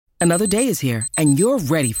Another day is here, and you're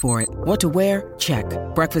ready for it. What to wear? Check.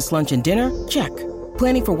 Breakfast, lunch, and dinner? Check.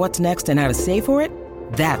 Planning for what's next and how to save for it?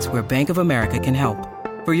 That's where Bank of America can help.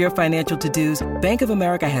 For your financial to-dos, Bank of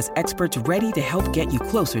America has experts ready to help get you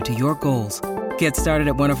closer to your goals. Get started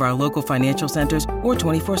at one of our local financial centers or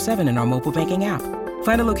 24/7 in our mobile banking app.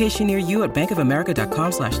 Find a location near you at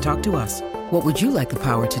bankofamerica.com/talktous. What would you like the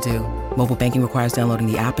power to do? Mobile banking requires downloading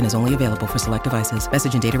the app and is only available for select devices.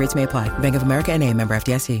 Message and data rates may apply. Bank of America N.A., member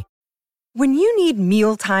FDIC. When you need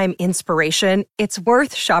mealtime inspiration, it's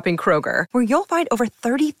worth shopping Kroger, where you'll find over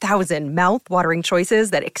 30,000 mouth-watering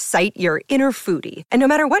choices that excite your inner foodie. And no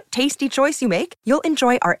matter what tasty choice you make, you'll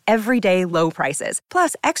enjoy our everyday low prices,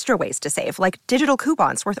 plus extra ways to save, like digital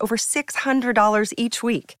coupons worth over $600 each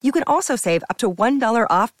week. You can also save up to $1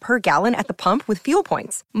 off per gallon at the pump with fuel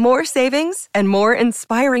points. More savings and more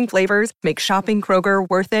inspiring flavors make shopping Kroger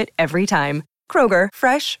worth it every time. Kroger,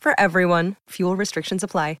 fresh for everyone. Fuel restrictions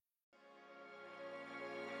apply.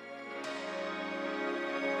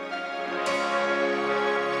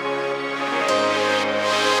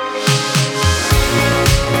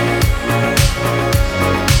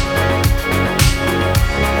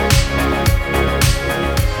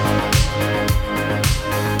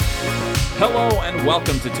 Hello and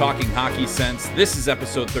welcome to Talking Hockey Sense. This is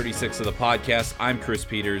episode 36 of the podcast. I'm Chris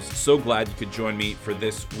Peters. So glad you could join me for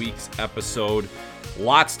this week's episode.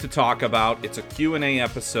 Lots to talk about. It's a Q&A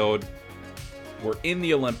episode. We're in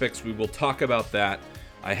the Olympics. We will talk about that.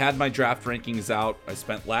 I had my draft rankings out. I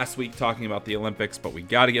spent last week talking about the Olympics, but we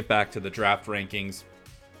got to get back to the draft rankings.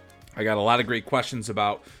 I got a lot of great questions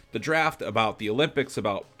about the draft, about the Olympics,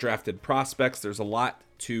 about drafted prospects. There's a lot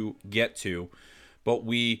to get to, but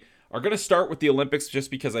we are going to start with the Olympics just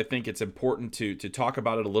because I think it's important to talk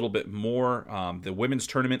about it a little bit more. The women's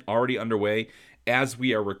tournament already underway. As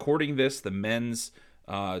we are recording this, the men's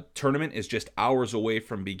tournament is just hours away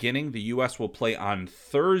from beginning. The U.S. will play on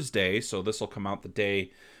Thursday, so this will come out the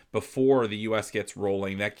day before the U.S. gets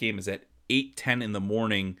rolling. That game is at 8:10 in the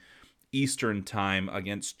morning Eastern time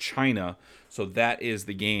against China. So that is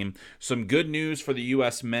the game. Some good news for the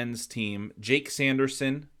U.S. men's team. Jake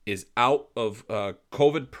Sanderson is out of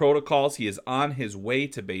COVID protocols. He is on his way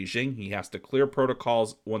to Beijing. He has to clear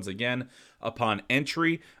protocols once again upon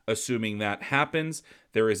entry. Assuming that happens,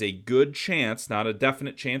 there is a good chance, not a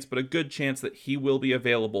definite chance, but a good chance that he will be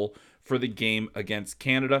available for the game against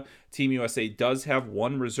Canada. Team USA does have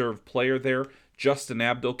one reserve player there, Justin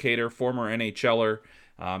Abdelkader, former NHLer.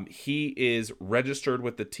 He is registered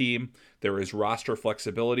with the team. There is roster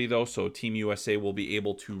flexibility, though, so Team USA will be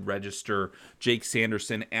able to register Jake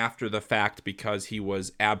Sanderson after the fact because he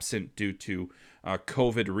was absent due to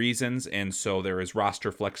COVID reasons, and so there is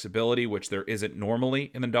roster flexibility, which there isn't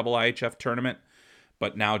normally in the IIHF tournament.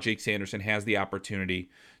 But now Jake Sanderson has the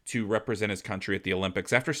opportunity to represent his country at the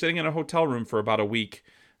Olympics after sitting in a hotel room for about a week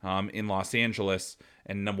in Los Angeles,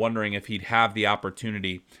 and I'm wondering if he'd have the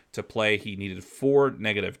opportunity to play. He needed 4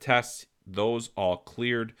 negative tests. Those all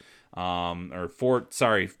cleared. 4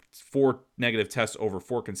 negative tests over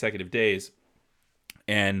 4 consecutive days.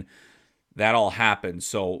 And that all happened.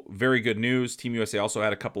 So very good news. Team USA also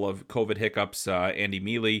had a couple of COVID hiccups. Andy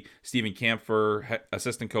Mealy, Stephen Kampfer,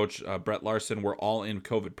 assistant coach Brett Larson were all in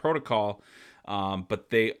COVID protocol. But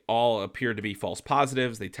they all appeared to be false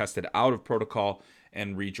positives. They tested out of protocol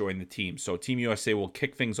and rejoin the team. So Team USA will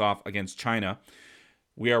kick things off against China.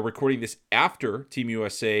 We are recording this after Team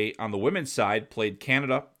USA on the women's side played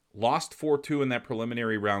Canada, lost 4-2 in that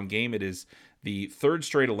preliminary round game. It is the third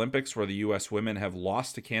straight Olympics where the U.S. women have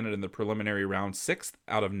lost to Canada in the preliminary round, 6th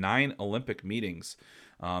out of 9 Olympic meetings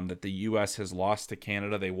that the U.S. has lost to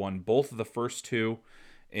Canada. They won both of the first 2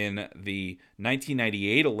 in the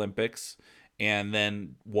 1998 Olympics, and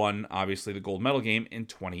then won, obviously, the gold medal game in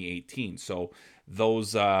 2018. So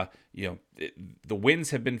those, the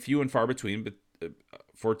wins have been few and far between, but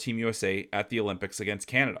for Team USA at the Olympics against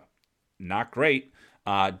Canada, not great.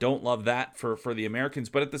 Don't love that for the Americans,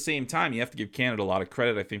 but at the same time, you have to give Canada a lot of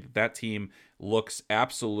credit. I think that team looks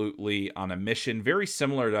absolutely on a mission, very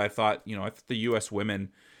similar to I thought the U.S.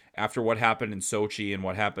 women. After what happened in Sochi and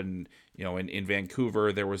what happened, in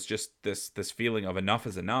Vancouver, there was just this feeling of enough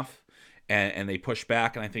is enough. And they pushed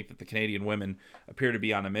back, and I think that the Canadian women appear to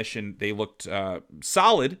be on a mission. They looked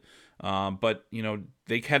solid, but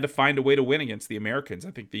they had to find a way to win against the Americans.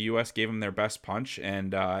 I think the U.S. gave them their best punch,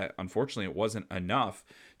 and unfortunately, it wasn't enough.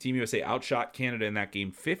 Team USA outshot Canada in that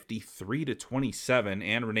game 53-27,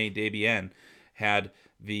 and Renee Debian had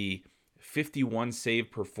the 51 save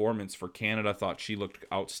performance for Canada. Thought she looked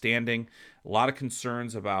outstanding. A lot of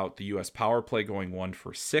concerns about the U.S. power play going 1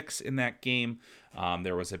 for 6 in that game.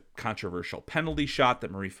 There was a controversial penalty shot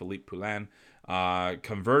that Marie-Philippe Poulin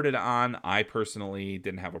converted on. I personally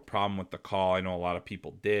didn't have a problem with the call. I know a lot of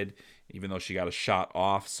people did, even though she got a shot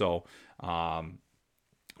off. So a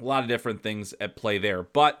lot of different things at play there.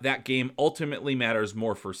 But that game ultimately matters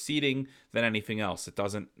more for seeding than anything else. It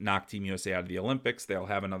doesn't knock Team USA out of the Olympics. They'll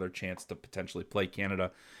have another chance to potentially play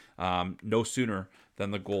Canada no sooner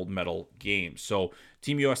than the gold medal game. So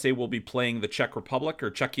Team USA will be playing the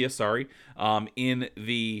Czechia, in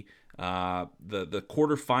the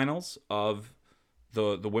quarterfinals of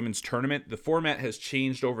the women's tournament. The format has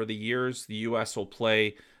changed over the years. The U.S. will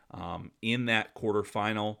play in that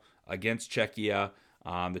quarterfinal against Czechia.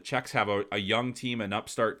 The Czechs have a young team, an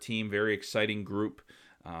upstart team, very exciting group.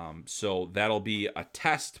 So that'll be a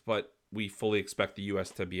test, but we fully expect the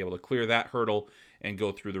U.S. to be able to clear that hurdle and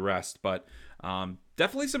go through the rest. But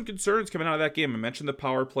definitely some concerns coming out of that game. I mentioned the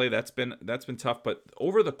power play. That's been tough. But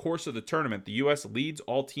over the course of the tournament, the U.S. leads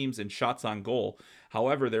all teams in shots on goal.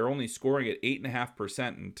 However, they're only scoring at 8.5%.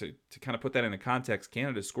 And to kind of put that into context,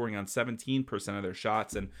 Canada's scoring on 17% of their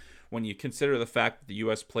shots. And when you consider the fact that the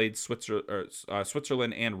U.S. played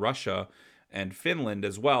Switzerland and Russia and Finland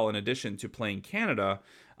as well, in addition to playing Canada,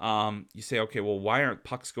 you say, okay, well, why aren't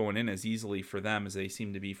pucks going in as easily for them as they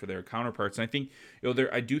seem to be for their counterparts? And I think,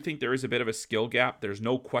 I do think there is a bit of a skill gap. There's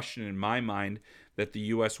no question in my mind that the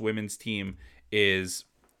U.S. women's team is,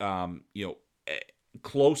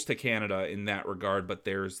 close to Canada in that regard. But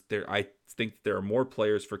I think there are more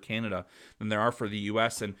players for Canada than there are for the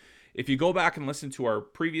U.S. And if you go back and listen to our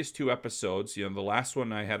previous two episodes, the last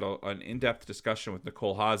one I had an in-depth discussion with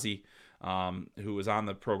Nicole Haase, who was on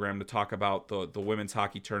the program to talk about the women's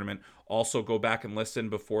hockey tournament. Also go back and listen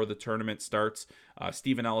before the tournament starts.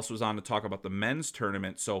 Stephen Ellis was on to talk about the men's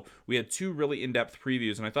tournament. So we had two really in-depth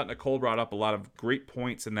previews, and I thought Nicole brought up a lot of great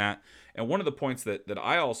points in that. And one of the points that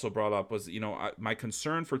I also brought up was, my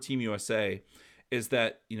concern for Team USA is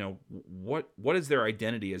that, what is their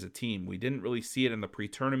identity as a team? We didn't really see it in the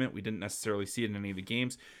pre-tournament. We didn't necessarily see it in any of the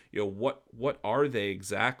games. What are they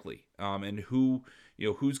exactly? And who's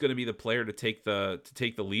going to be the player to take the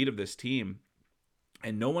lead of this team?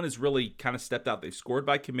 And no one has really kind of stepped out. They've scored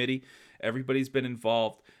by committee. Everybody's been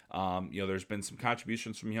involved. There's been some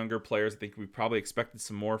contributions from younger players. I think we probably expected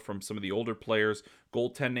some more from some of the older players.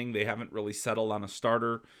 Goaltending, they haven't really settled on a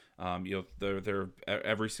starter. They're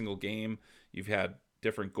every single game. You've had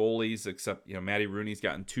different goalies, except, Maddie Rooney's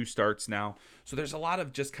gotten 2 starts now. So there's a lot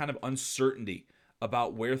of just kind of uncertainty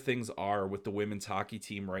about where things are with the women's hockey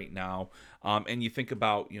team right now. And you think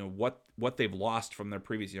about, what they've lost from their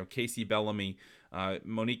previous, Casey Bellamy,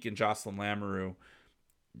 Monique and Jocelyn Lamoureux,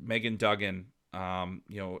 Megan Duggan,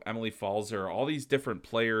 Emily Falzer, all these different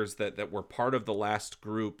players that were part of the last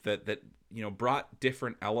group that brought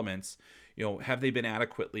different elements. Have they been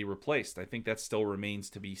adequately replaced? I think that still remains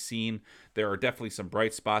to be seen. There are definitely some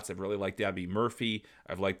bright spots. I've really liked Abby Murphy.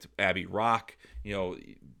 I've liked Abby Rock.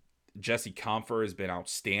 Jessie Comfer has been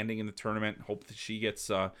outstanding in the tournament. Hope that she gets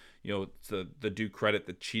the due credit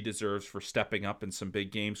that she deserves for stepping up in some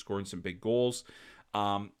big games, scoring some big goals.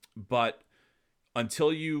 But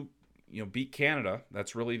until you beat Canada,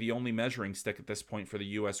 that's really the only measuring stick at this point for the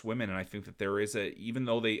U.S. women. And I think that there is even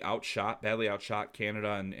though they badly outshot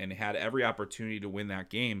Canada and had every opportunity to win that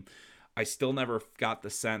game, I still never got the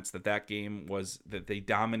sense that game was that they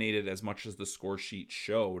dominated as much as the score sheet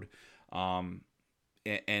showed.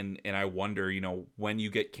 And I wonder, when you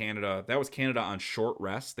get Canada, that was Canada on short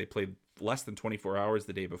rest. They played less than 24 hours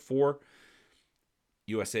the day before.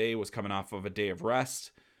 USA was coming off of a day of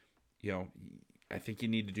rest. I think you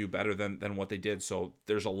need to do better than what they did. So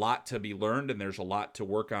there's a lot to be learned, and there's a lot to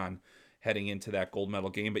work on heading into that gold medal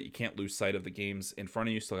game, but you can't lose sight of the games in front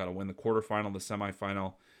of you. Still got to win the quarterfinal, the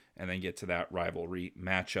semifinal, and then get to that rivalry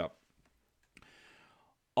matchup.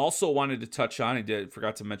 Also wanted to touch on,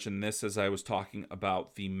 forgot to mention this as I was talking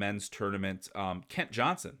about the men's tournament. Kent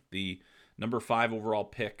Johnson, the number 5 overall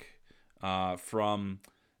pick from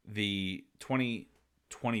the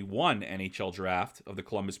 2021 NHL draft of the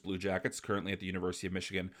Columbus Blue Jackets, currently at the University of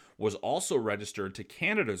Michigan, was also registered to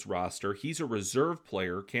Canada's roster. He's a reserve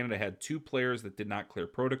player. Canada had 2 players that did not clear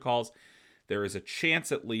protocols. There is a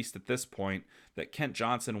chance, at least at this point, that Kent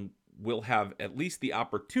Johnson will have at least the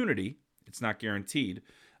opportunity, it's not guaranteed,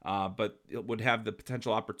 but it would have the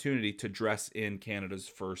potential opportunity to dress in Canada's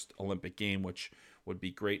first Olympic game, which would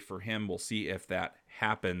be great for him. We'll see if that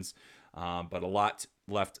happens, but a lot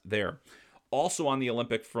left there. Also on the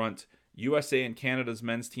Olympic front, USA and Canada's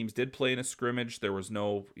men's teams did play in a scrimmage. There was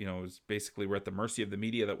no, it was basically we're at the mercy of the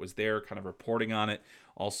media that was there kind of reporting on it.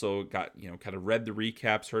 Also got, kind of read the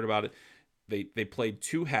recaps, heard about it. They played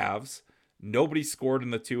 2 halves. Nobody scored in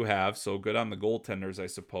the two halves, so good on the goaltenders, I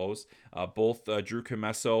suppose. Both Drew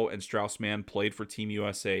Commesso and Strauss Mann played for Team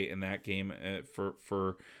USA in that game for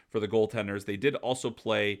the goaltenders. They did also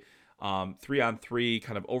play 3-on-3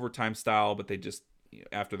 kind of overtime style, but they just,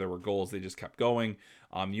 after there were goals, they just kept going.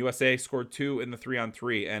 USA scored 2 in the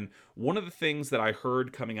 3-on-3, and one of the things that I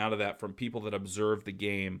heard coming out of that from people that observed the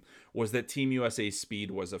game was that Team USA's speed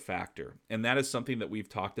was a factor, and that is something that we've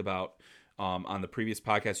talked about on the previous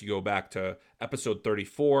podcast. You go back to episode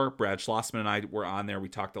 34, Brad Schlossman and I were on there. We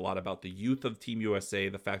talked a lot about the youth of Team USA,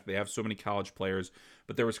 the fact that they have so many college players,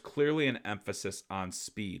 but there was clearly an emphasis on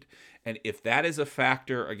speed. And if that is a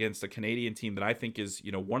factor against a Canadian team that I think is,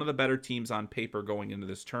 one of the better teams on paper going into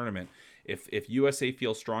this tournament, if USA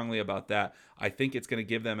feels strongly about that, I think it's going to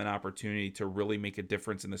give them an opportunity to really make a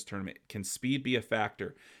difference in this tournament. Can speed be a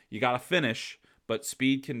factor? You got to finish, but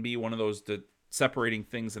speed can be one of those separating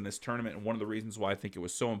things in this tournament, and one of the reasons why I think it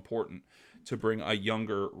was so important to bring a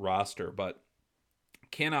younger roster. But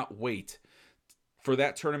cannot wait for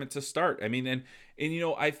that tournament to start. I mean, and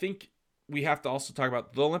I think we have to also talk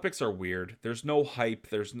about the Olympics are weird. There's no hype.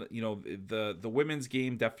 There's the women's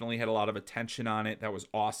game definitely had a lot of attention on it. That was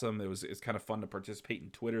awesome. It's kind of fun to participate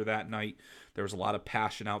in Twitter that night. There was a lot of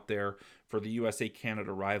passion out there for the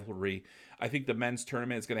USA-Canada rivalry. I think the men's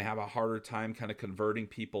tournament is going to have a harder time kind of converting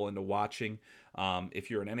people into watching. If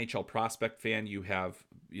you're an NHL prospect fan, you have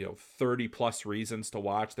 30 plus reasons to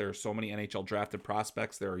watch. There are so many NHL drafted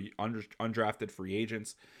prospects. There are undrafted free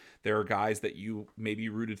agents. There are guys that you maybe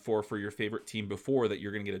rooted for your favorite team before that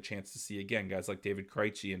you're going to get a chance to see again. Guys like David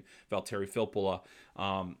Krejci and Valtteri Filppula,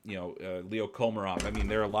 Leo Komarov. I mean,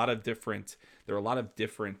 there are a lot of different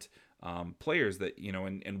players that,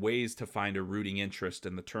 and ways to find a rooting interest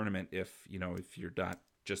in the tournament if you're not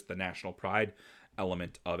just the national pride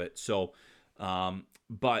element of it. So,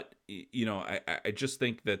 but I just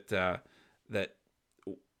think that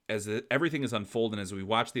as everything is unfolding, as we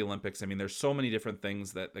watch the Olympics, I mean, there's so many different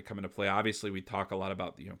things that come into play. Obviously, we talk a lot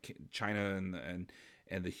about China and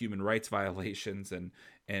the human rights violations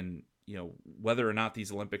and whether or not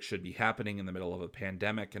these Olympics should be happening in the middle of a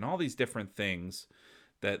pandemic and all these different things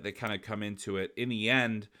that kind of come into it. In the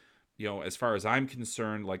end, as far as I'm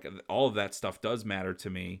concerned, like all of that stuff does matter to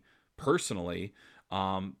me personally,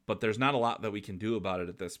 but there's not a lot that we can do about it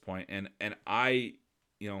at this point. And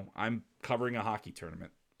I'm covering a hockey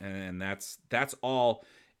tournament. And that's all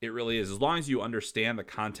it really is. As long as you understand the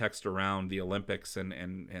context around the Olympics and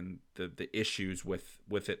the issues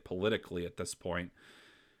with it politically at this point,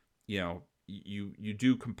 you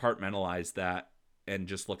do compartmentalize that and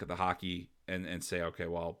just look at the hockey and say, okay,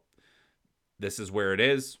 well, this is where it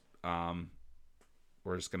is.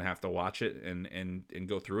 We're just going to have to watch it and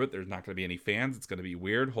go through it. There's not going to be any fans. It's going to be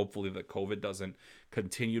weird. Hopefully the COVID doesn't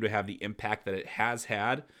continue to have the impact that it has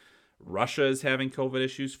had. Russia is having COVID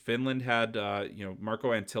issues. Finland had,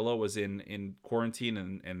 Marco Antila was in quarantine,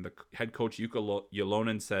 and the head coach Jukka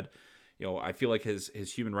Jalonen said, I feel like his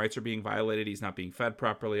human rights are being violated. He's not being fed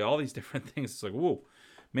properly. All these different things. It's like, whoa,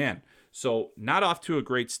 man. So not off to a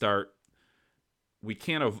great start. We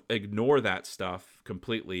can't ignore that stuff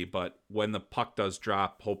completely, but when the puck does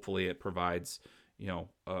drop, hopefully it provides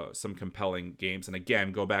some compelling games. And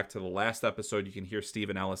again, go back to the last episode. You can hear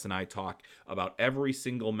Stephen Ellis and I talk about every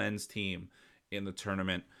single men's team in the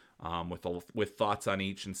tournament with thoughts on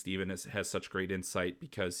each. And Stephen has such great insight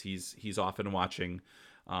because he's often watching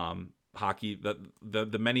hockey,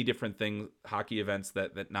 the many different hockey events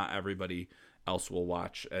that not everybody else will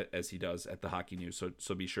watch as he does at the Hockey News.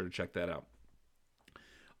 So be sure to check that out.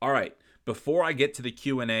 All right. Before I get to the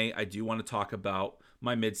Q&A, I do want to talk about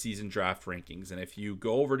my midseason draft rankings. And if you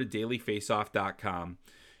go over to dailyfaceoff.com,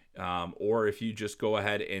 or if you just go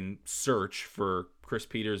ahead and search for Chris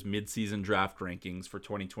Peters midseason draft rankings for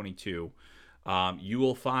 2022, you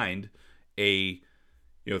will find a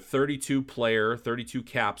 32 player, 32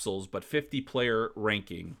 capsules, but 50 player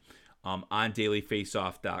ranking on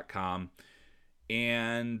dailyfaceoff.com.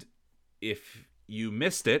 And if you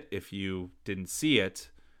missed it, if you didn't see it,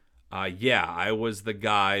 I was the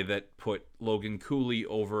guy that put Logan Cooley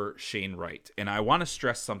over Shane Wright. And I want to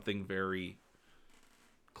stress something very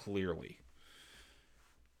clearly.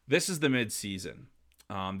 This is the midseason.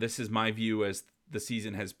 This is my view as the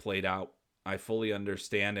season has played out. I fully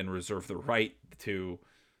understand and reserve the right to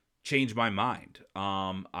change my mind.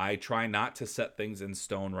 I try not to set things in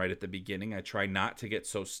stone right at the beginning. I try not to get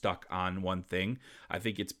so stuck on one thing. I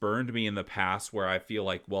think it's burned me in the past where I feel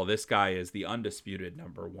like, well, this guy is the undisputed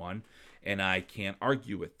number one, and I can't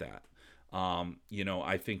argue with that.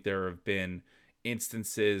 I think there have been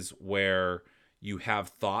instances where you have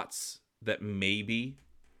thoughts that maybe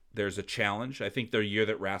there's a challenge. I think the year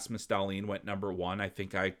that Rasmus Dahlin went number 1, I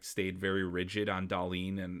think I stayed very rigid on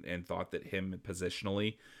Dahlin and thought that him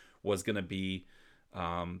positionally was going to be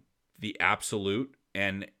the absolute.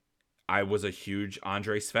 And I was a huge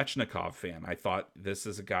Andrei Svechnikov fan. I thought this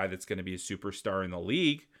is a guy that's going to be a superstar in the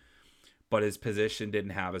league, but his position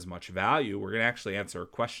didn't have as much value. We're going to actually answer a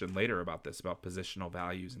question later about this, about positional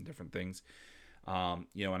values and different things.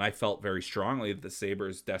 And I felt very strongly that the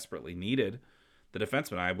Sabres desperately needed the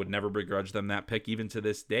defenseman. I would never begrudge them that pick even to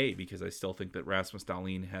this day, because I still think that Rasmus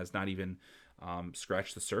Dahlin has not even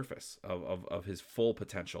scratched the surface of his full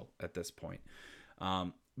potential at this point.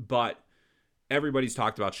 But everybody's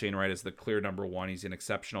talked about Shane Wright as the clear number 1. He's an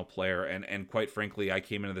exceptional player. And quite frankly, I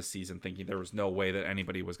came into the season thinking there was no way that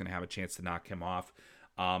anybody was going to have a chance to knock him off.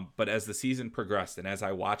 But as the season progressed, and as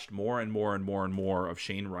I watched more and more and more and more of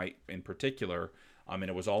Shane Wright in particular, and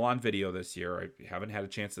it was all on video this year. I haven't had a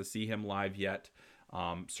chance to see him live yet.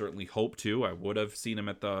 Certainly hope to. I would have seen him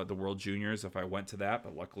at the World Juniors if I went to that,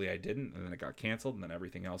 but luckily I didn't, and then it got canceled, and then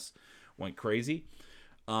everything else went crazy.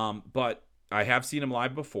 But I have seen him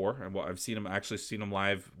live before, and I've seen him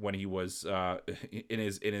live when he was in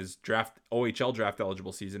his draft OHL draft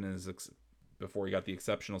eligible season, before he got the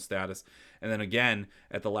exceptional status, and then again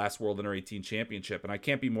at the last World Under 18 Championship. And I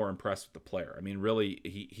can't be more impressed with the player. I mean, really,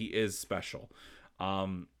 he is special.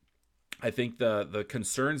 I think the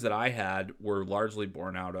concerns that I had were largely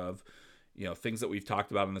born out of, things that we've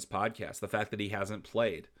talked about in this podcast. The fact that he hasn't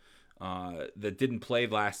played, that didn't play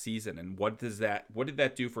last season, and what did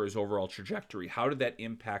that do for his overall trajectory? How did that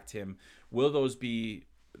impact him? Will those be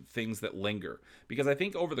things that linger? Because I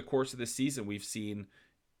think over the course of this season, we've seen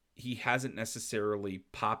he hasn't necessarily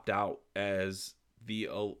popped out as the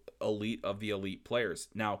elite of the elite players.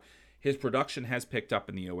 Now, his production has picked up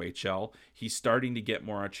in the OHL. He's starting to get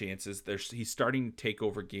more chances. He's starting to take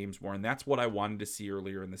over games more, and that's what I wanted to see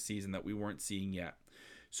earlier in the season that we weren't seeing yet.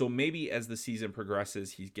 So maybe as the season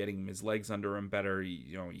progresses, he's getting his legs under him better.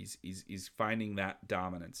 He's finding that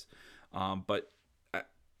dominance. But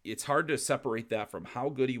it's hard to separate that from how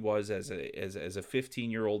good he was as a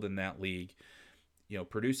 15-year-old in that league,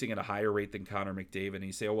 producing at a higher rate than Connor McDavid. And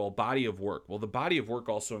you say, oh, well, body of work. Well, the body of work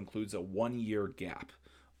also includes a 1-year gap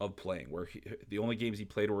of playing, where the only games he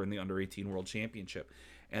played were in the Under-18 World Championship.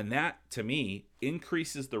 And that, to me,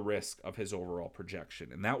 increases the risk of his overall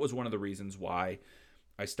projection. And that was one of the reasons why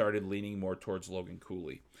I started leaning more towards Logan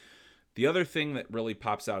Cooley. The other thing that really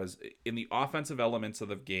pops out is in the offensive elements of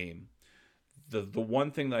the game, the one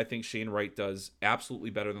thing that I think Shane Wright does absolutely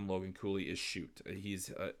better than Logan Cooley is shoot.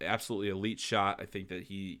 He's absolutely elite shot. I think that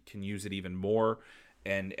he can use it even more.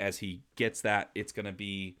 And as he gets that, it's going to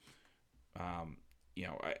be...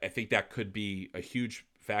 I think that could be a huge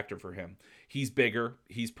factor for him. He's bigger,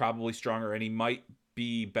 he's probably stronger, and he might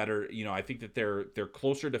be better. I think that they're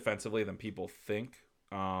closer defensively than people think.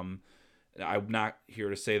 I'm not here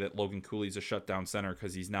to say that Logan Cooley's a shutdown center,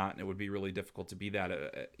 because he's not, and it would be really difficult to be that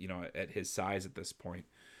at his size at this point.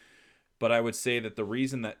 But I would say that the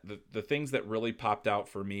reason that the things that really popped out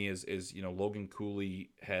for me is Logan Cooley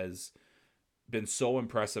has been so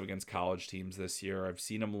impressive against college teams this year. I've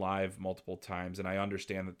seen him live multiple times, and I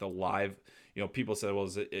understand that the live, people say, well,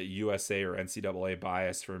 is it a USA or NCAA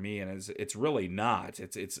bias for me? And it's really not.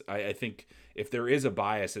 I think if there is a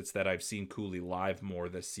bias, it's that I've seen Cooley live more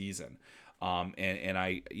this season. And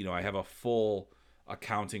I have a full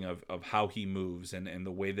accounting of how he moves and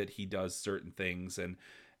the way that he does certain things,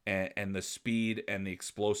 and the speed and the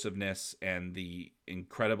explosiveness and the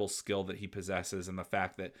incredible skill that he possesses, and the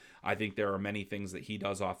fact that I think there are many things that he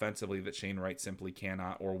does offensively that Shane Wright simply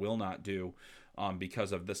cannot or will not do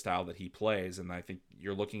because of the style that he plays. And I think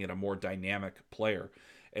you're looking at a more dynamic player.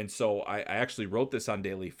 And so I actually wrote this on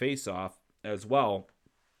Daily Faceoff as well.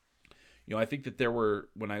 I think that there were,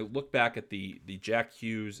 when I look back at the Jack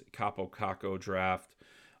Hughes, Kaapo Kakko draft,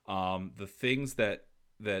 the things that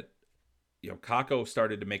Kakko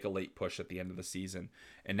started to make a late push at the end of the season.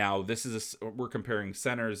 And now we're comparing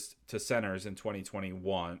centers to centers in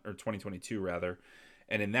 2021 or 2022 rather.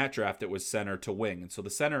 And in that draft, it was center to wing. And so the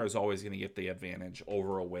center is always going to get the advantage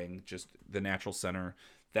over a wing, just the natural center.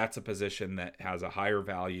 That's a position that has a higher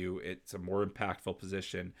value. It's a more impactful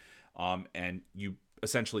position. And you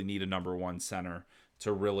essentially need a number one center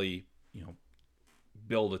to really,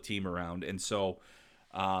 build a team around. And so,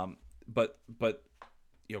 but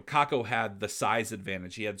Kakko had the size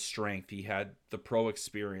advantage. He had strength. He had the pro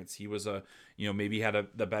experience. He was maybe had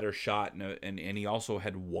the better shot, and he also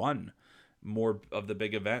had won more of the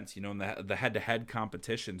big events, in the head-to-head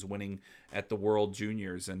competitions, winning at the World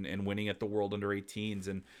Juniors and winning at the World Under 18s.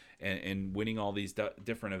 and winning all these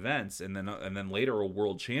different events, and then later a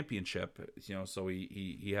world championship. So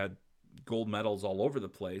he had gold medals all over the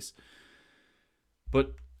place.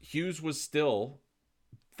 But Hughes was still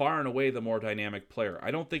far and away the more dynamic player.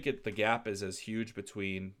 I don't think the gap is as huge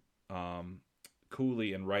between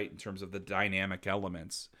Cooley and Wright in terms of the dynamic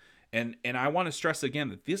elements. And I want to stress again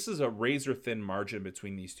that this is a razor thin margin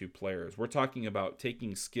between these two players. We're talking about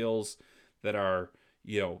taking skills that are,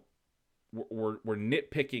 we're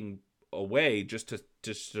nitpicking away just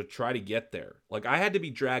to try to get there. Like, I had to be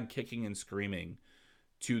dragged kicking and screaming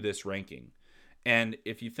to this ranking. And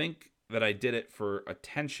if you think that I did it for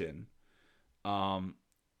attention,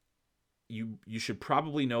 you should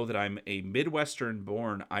probably know that I'm a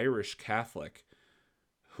Midwestern-born Irish Catholic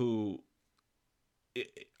who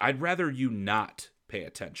I'd rather you not pay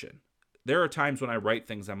attention. There are times when I write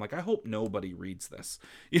things, I'm like, I hope nobody reads this.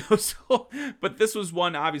 But this was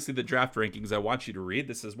one, obviously, the draft rankings I want you to read.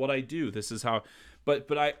 This is what I do. This is how, but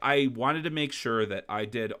I wanted to make sure that I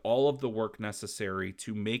did all of the work necessary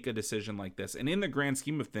to make a decision like this. And in the grand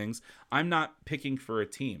scheme of things, I'm not picking for a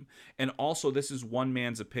team. And also, this is one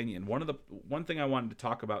man's opinion. One thing I wanted to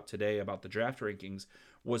talk about today about the draft rankings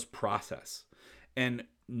was process. And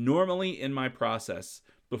normally in my process,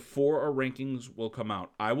 before our rankings will come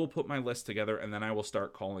out, I will put my list together and then I will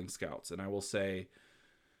start calling scouts and I will say,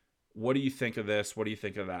 what do you think of this? What do you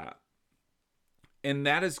think of that? And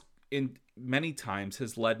that is in many times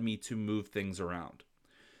has led me to move things around.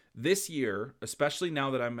 This year, especially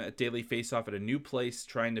now that I'm at Daily Faceoff at a new place,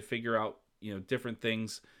 trying to figure out, different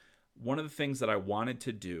things. One of the things that I wanted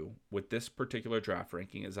to do with this particular draft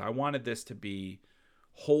ranking is I wanted this to be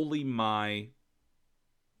wholly my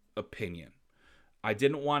opinion. I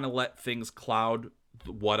didn't want to let things cloud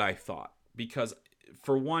what I thought, because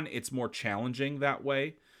for one, it's more challenging that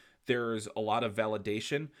way. There's a lot of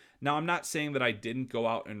validation. Now, I'm not saying that I didn't go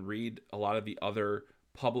out and read a lot of the other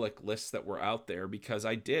public lists that were out there, because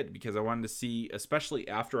I did, because I wanted to see, especially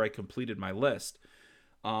after I completed my list.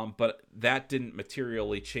 But that didn't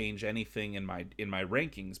materially change anything in my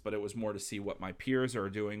rankings, but it was more to see what my peers are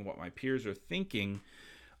doing, what my peers are thinking.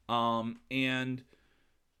 And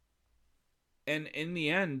in the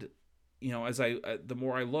end, as the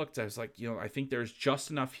more I looked, I was like, I think there's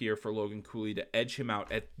just enough here for Logan Cooley to edge him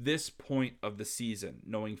out at this point of the season,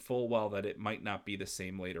 knowing full well that it might not be the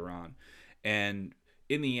same later on. And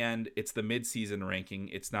in the end, it's the midseason ranking.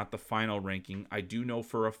 It's not the final ranking. I do know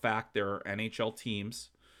for a fact there are NHL teams.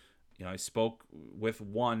 I spoke with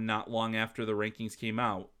one not long after the rankings came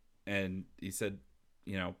out, and he said,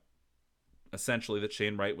 essentially that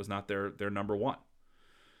Shane Wright was not their number one.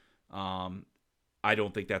 I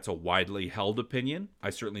don't think that's a widely held opinion.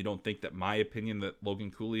 I certainly don't think that my opinion that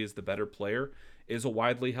Logan Cooley is the better player is a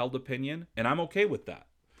widely held opinion, and I'm okay with that.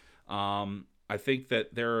 I think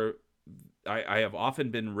that I have often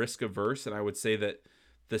been risk averse, and I would say that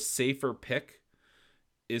the safer pick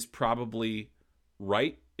is probably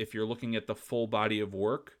Wright if you're looking at the full body of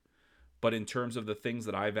work. But in terms of the things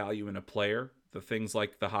that I value in a player, the things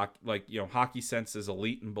like hockey sense is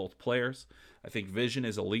elite in both players. I think vision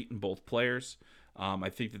is elite in both players. I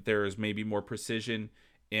think that there is maybe more precision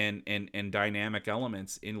and dynamic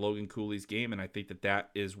elements in Logan Cooley's game, and I think that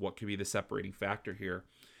is what could be the separating factor here.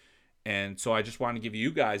 And so I just want to give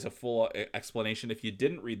you guys a full explanation. If you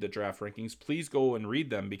didn't read the draft rankings, please go and read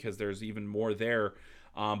them, because there's even more there.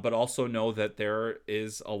 But also know that there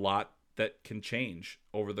is a lot that can change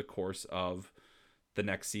over the course of the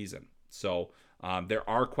next season. So there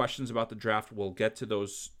are questions about the draft. We'll get to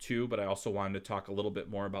those too, but I also wanted to talk a little bit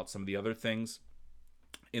more about some of the other things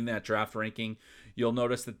in that draft ranking. You'll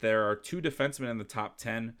notice that there are two defensemen in the top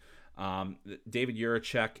 10, David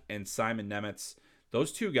Jiricek and Simon Nemec.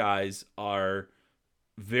 Those two guys are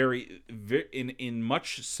very in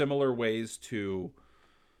much similar ways to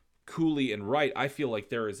Cooley and Wright. I feel like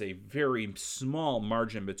there is a very small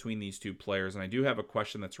margin between these two players, and I do have a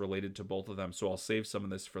question that's related to both of them, so I'll save some of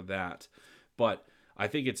this for that. But I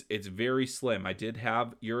think it's very slim. I did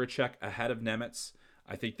have Jiricek ahead of Nemec.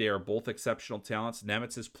 I think they are both exceptional talents.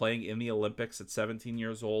 Nemec is playing in the Olympics at 17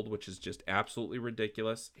 years old, which is just absolutely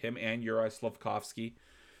ridiculous. Him and Yuri Slafkovsky.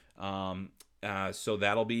 So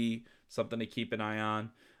that'll be something to keep an eye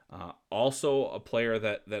on. Also a player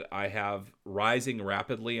that I have rising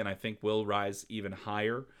rapidly, and I think will rise even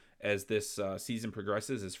higher as this season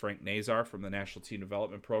progresses, is Frank Nazar from the National Team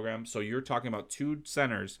Development Program. So you're talking about two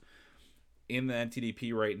centers in the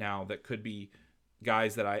NTDP right now that could be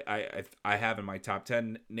guys that I have in my top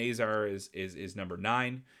 10. Nazar is number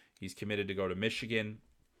 9. He's committed to go to Michigan.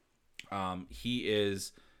 He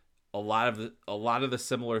is a lot of the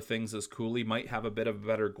similar things as Cooley. Might have a bit of a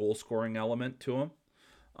better goal scoring element to him.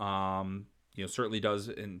 Certainly does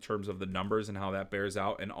in terms of the numbers and how that bears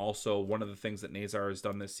out. And also one of the things that Nazar has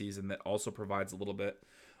done this season that also provides a little bit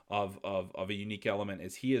of a unique element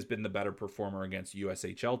is he has been the better performer against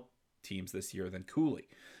USHL teams this year than Cooley.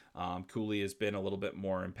 Cooley has been a little bit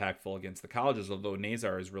more impactful against the colleges, although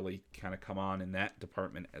Nazar has really kind of come on in that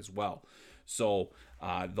department as well. So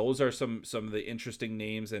those are some of the interesting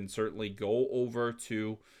names, and certainly go over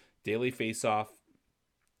to Daily Faceoff.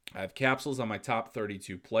 I have capsules on my top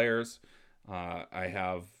 32 players.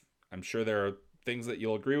 I'm sure there are things that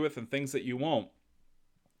you'll agree with and things that you won't,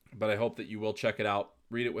 but I hope that you will check it out,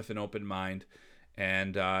 read it with an open mind.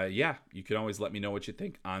 And you can always let me know what you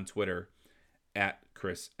think on Twitter at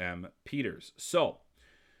Chris M. Peters. So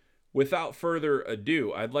without further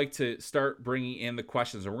ado, I'd like to start bringing in the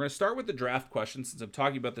questions. And we're going to start with the draft questions since I'm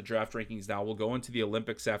talking about the draft rankings now. We'll go into the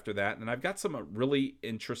Olympics after that. And I've got some really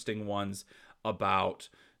interesting ones about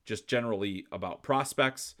just generally about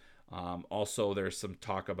prospects. Also, there's some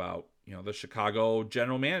talk about, the Chicago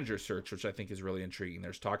general manager search, which I think is really intriguing.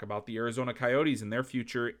 There's talk about the Arizona Coyotes and their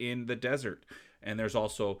future in the desert. And there's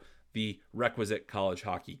also the requisite college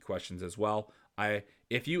hockey questions as well.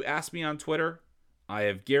 If you ask me on Twitter, I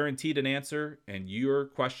have guaranteed an answer, and your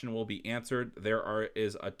question will be answered. There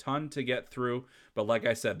is a ton to get through, but like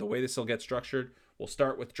I said, the way this will get structured, we'll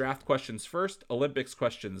start with draft questions first, Olympics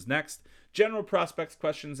questions next, general prospects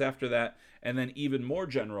questions after that, and then even more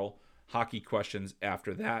general hockey questions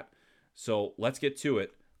after that. So let's get to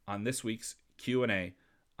it on this week's Q&A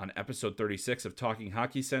on episode 36 of Talking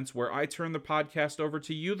Hockey Sense, where I turn the podcast over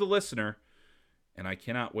to you, the listener, and I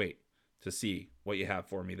cannot wait to see what you have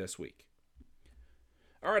for me this week.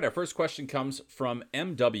 All right, our first question comes from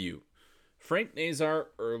MW. Frank Nazar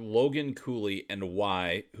or Logan Cooley, and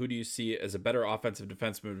why? Who do you see as a better offensive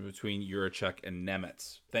defenseman between Juracek and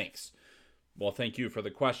Nemetz? Thanks. Well, thank you for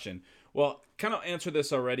the question. Well, kind of answered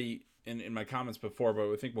this already in my comments before,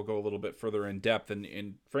 but I think we'll go a little bit further in depth.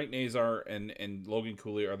 And Frank Nazar and Logan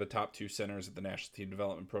Cooley are the top two centers at the National Team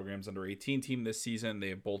Development Program's under-18 team this season. They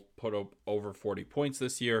have both put up over 40 points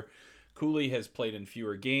this year. Cooley has played in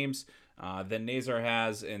fewer games than Nazar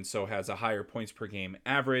has, and so has a higher points per game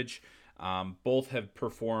average. Both have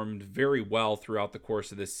performed very well throughout the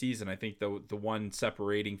course of this season. I think the one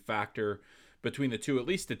separating factor between the two, at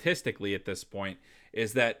least statistically at this point,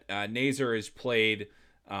 is that Nazar has played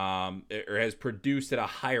or has produced at a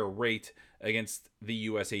higher rate against the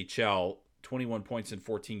USHL, 21 points in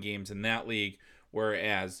 14 games in that league,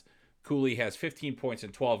 whereas Cooley has 15 points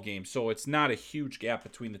in 12 games. So it's not a huge gap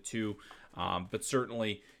between the two, but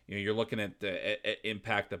certainly you're looking at the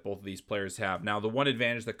impact that both of these players have. Now, the one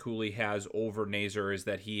advantage that Cooley has over Nazar is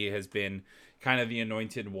that he has been kind of the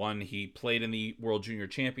anointed one. He played in the World Junior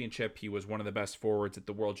Championship. He was one of the best forwards at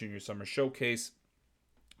the World Junior Summer Showcase.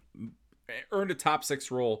 Earned a top 6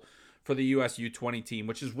 role for the US U20 team,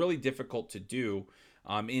 which is really difficult to do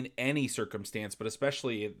in any circumstance, but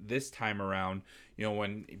especially this time around,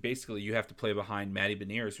 when basically you have to play behind Matty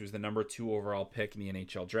Beniers, who's the number 2 overall pick in the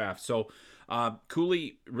NHL draft. So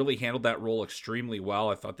Cooley really handled that role extremely well.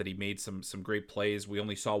 I thought that he made some great plays. We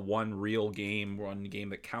only saw one game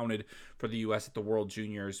that counted for the US at the World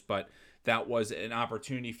Juniors, but that was an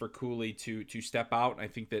opportunity for Cooley to step out. And I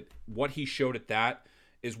think that what he showed at that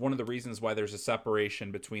is one of the reasons why there's a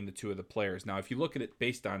separation between the two of the players. Now, if you look at it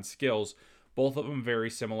based on skills, both of them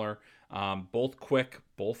very similar, both quick,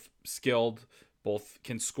 both skilled, both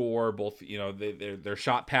can score, both, they're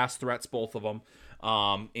shot pass threats, both of them,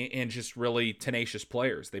 and just really tenacious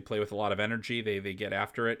players. They play with a lot of energy. They get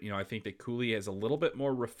after it. I think that Cooley is a little bit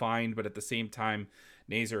more refined, but at the same time,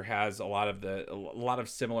 Nazar has a lot of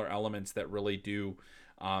similar elements that really do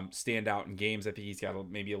stand out in games. I think he's got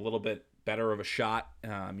maybe a little bit better of a shot,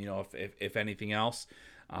 if anything else.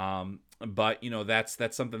 But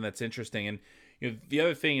that's something that's interesting. And the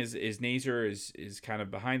other thing is Nazar is kind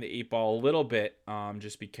of behind the 8 ball a little bit,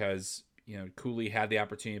 just because Cooley had the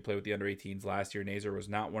opportunity to play with the under-18s last year. Nazar was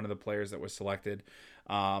not one of the players that was selected.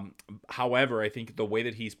 However, I think the way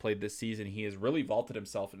that he's played this season, he has really vaulted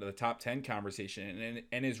himself into the top 10 conversation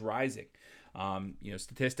and is rising.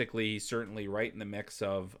 Statistically, he's certainly right in the mix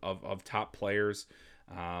of top players.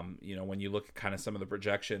 When you look at kind of some of the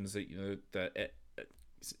projections, it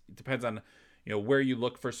depends on where you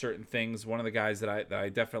look for certain things. One of the guys that I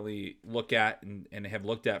definitely look at and have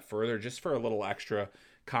looked at further, just for a little extra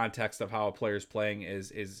context of how a player's playing,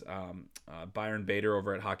 is Byron Bader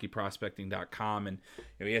over at hockeyprospecting.com, and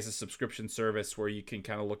he has a subscription service where you can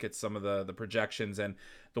kind of look at some of the projections. And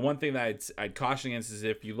the one thing that I'd caution against is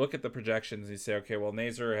if you look at the projections and you say, okay, well,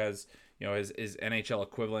 Nazar has his NHL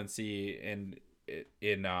equivalency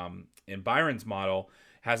in Byron's model,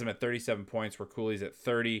 has him at 37 points, where Cooley's at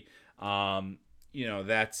 30.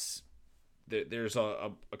 That's there's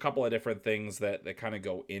a couple of different things that kind of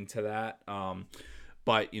go into that.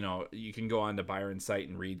 But you can go on to Byron's site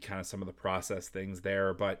and read kind of some of the process things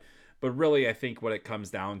there. But really, I think what it comes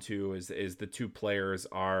down to is the two players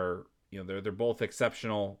are, they're both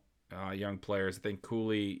exceptional young players. I think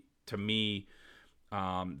Cooley, to me,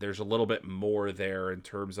 there's a little bit more there in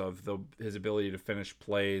terms of his ability to finish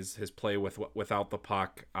plays, his play without the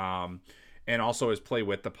puck, and also his play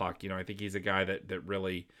with the puck. I think he's a guy that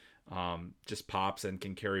really just pops and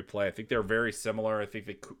can carry play. I think they're very similar. I think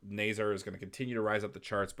that Nazar is going to continue to rise up the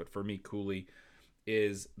charts, but for me, Cooley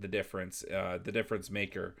is the difference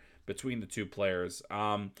maker between the two players.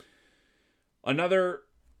 Another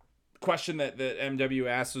question that MW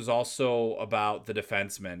asked was also about the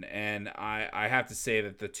defensemen, and I have to say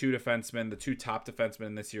that the two top defensemen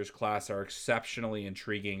in this year's class are exceptionally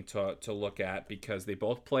intriguing to look at, because they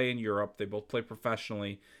both play in Europe, they both play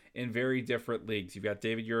professionally in very different leagues. You've got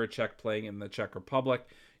David Jiricek playing in the Czech Republic,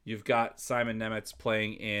 you've got Simon Nemec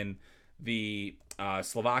playing in the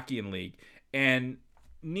Slovakian league, and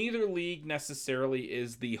neither league necessarily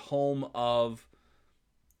is the home of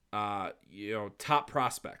top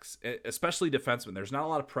prospects, especially defensemen. There's not a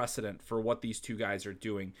lot of precedent for what these two guys are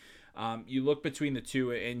doing. You look between the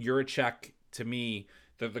two, and Jiricek, to me,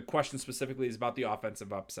 the question specifically is about the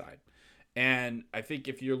offensive upside. And I think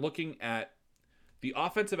if you're looking at the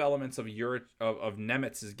offensive elements of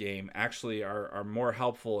Nemec's game, actually are more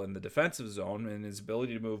helpful in the defensive zone, and his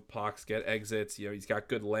ability to move pucks, get exits. He's got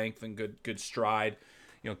good length and good stride.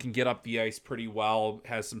 Can get up the ice pretty well,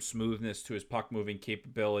 has some smoothness to his puck moving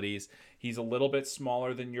capabilities. He's a little bit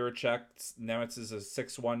smaller than Jiricek. Nemec is a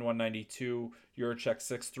 6'1", 192. Jiricek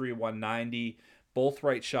 6'3", 190. Both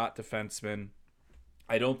right shot defensemen.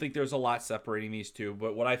 I don't think there's a lot separating these two,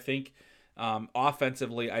 but what I think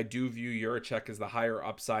offensively, I do view Jiricek as the higher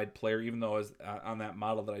upside player, even though on that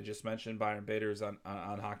model that I just mentioned, Byron Bader's on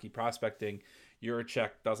Hockey Prospecting, Jiricek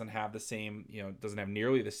doesn't have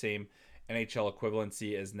nearly the same NHL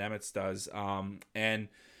equivalency as Nemec does. And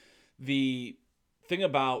the thing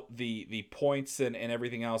about the points and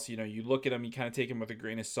everything else, you look at him, you kind of take him with a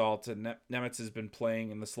grain of salt. And Nemec has been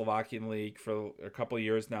playing in the Slovakian league for a couple of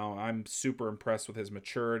years now. I'm super impressed with his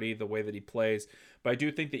maturity, the way that he plays. But I do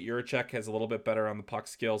think that Jiricek has a little bit better on the puck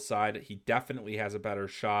skill side. He definitely has a better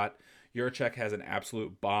shot. Jiricek has an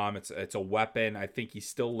absolute bomb. It's a weapon. I think he's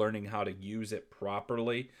still learning how to use it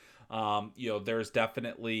properly. There's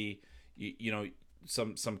definitely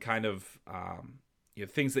some kind of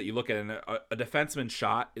things that you look at, and a defenseman's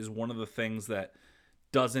shot is one of the things that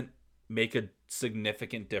doesn't make a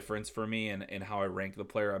significant difference for me in how I rank the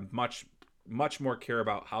player. I'm much more care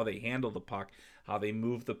about how they handle the puck, how they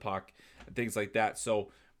move the puck, and things like that.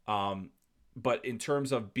 So but in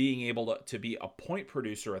terms of being able to be a point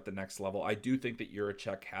producer at the next level, I do think that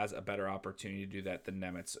Jiricek has a better opportunity to do that than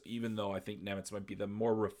Nemec, even though I think Nemec might be the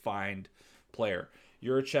more refined player.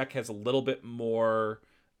 Jiricek has a little bit more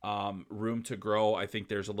room to grow. I think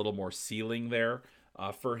there's a little more ceiling there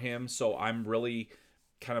for him. So I'm really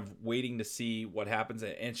kind of waiting to see what happens.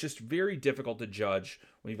 And it's just very difficult to judge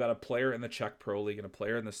when you've got a player in the Czech Pro League and a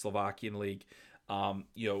player in the Slovakian League.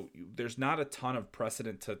 There's not a ton of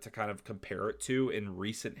precedent to kind of compare it to in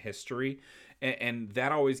recent history. And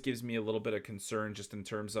that always gives me a little bit of concern, just in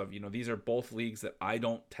terms of, these are both leagues that I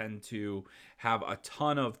don't tend to have a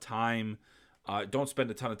ton of time don't spend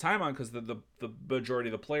a ton of time on, because the majority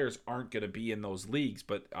of the players aren't going to be in those leagues.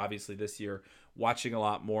 But obviously this year, watching a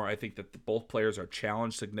lot more, I think that both players are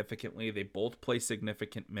challenged significantly. They both play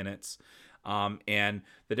significant minutes. And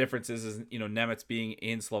the difference is Nemec being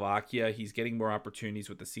in Slovakia, he's getting more opportunities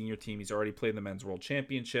with the senior team. He's already played in the Men's World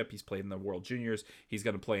Championship. He's played in the World Juniors. He's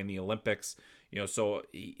going to play in the Olympics. So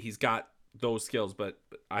he's got those skills. But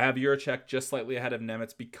I have Jiricek just slightly ahead of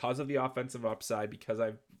Nemec because of the offensive upside, because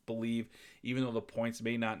I believe, even though the points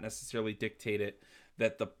may not necessarily dictate it,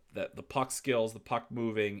 that the puck skills, the puck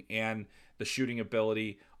moving, and the shooting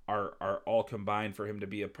ability are all combined for him to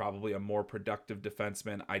be probably a more productive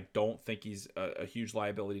defenseman. I don't think he's a huge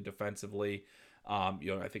liability defensively.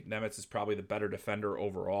 I think Nemec is probably the better defender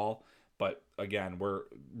overall. But again, we're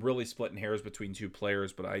really splitting hairs between two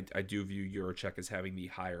players, but I do view Jiricek as having the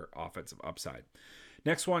higher offensive upside.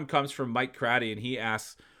 Next one comes from Mike Craddy, and he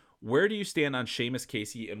asks, where do you stand on Seamus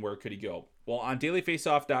Casey, and where could he go? Well, on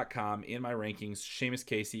dailyfaceoff.com, in my rankings, Seamus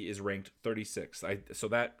Casey is ranked 36th. So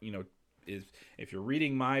that, is, if you're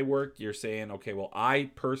reading my work, you're saying, okay, well,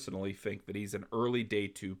 I personally think that he's an early day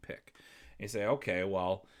 2 pick. And you say, okay,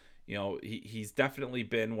 well, he's definitely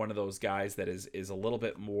been one of those guys that is a little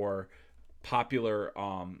bit more popular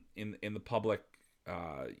in the public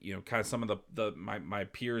kind of some of my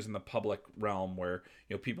peers in the public realm, where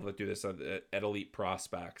people that do this at elite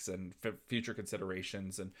prospects and future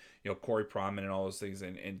considerations, and Corey Pronman and all those things,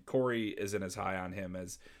 and Corey isn't as high on him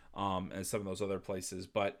as some of those other places,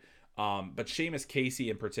 but Seamus Casey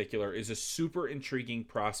in particular is a super intriguing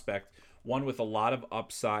prospect, one with a lot of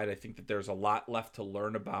upside. I think that there's a lot left to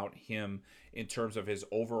learn about him in terms of his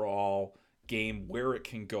overall game, where it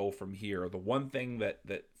can go from here. The one thing that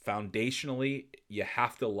foundationally you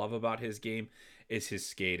have to love about his game is his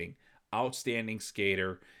skating. Outstanding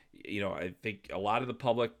skater. I think a lot of the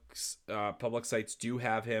public sites do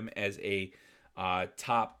have him as a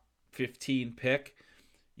top 15 pick.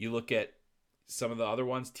 You look at some of the other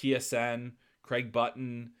ones, TSN, Craig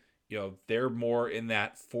Button, they're more in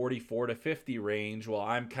that 44 to 50 range. Well,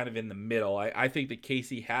 I'm kind of in the middle. I think that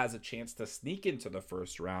Casey has a chance to sneak into the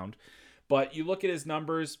first round. But you look at his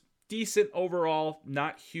numbers, decent overall,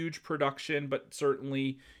 not huge production, but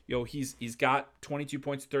certainly, he's got 22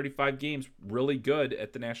 points, 35 games, really good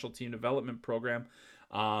at the National Team Development Program.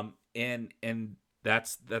 And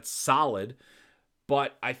that's solid.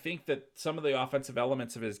 But I think that some of the offensive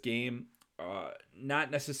elements of his game, not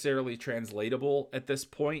necessarily translatable at this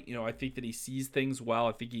point. I think that he sees things well.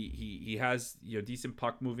 I think he has decent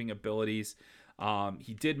puck moving abilities.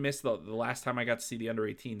 He did miss the last time I got to see the under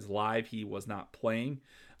 18s live. He was not playing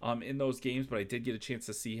in those games, but I did get a chance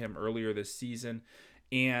to see him earlier this season,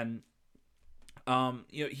 and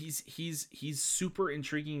he's super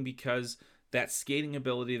intriguing because that skating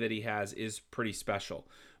ability that he has is pretty special.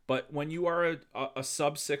 But when you are a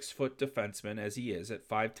sub 6 foot defenseman, as he is at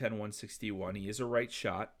 5'10", 161, he is a right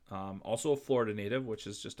shot. Also a Florida native, which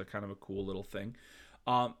is just a kind of a cool little thing.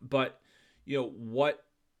 But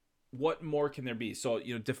what more can there be? So,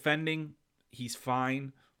 defending, he's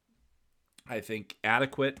fine. I think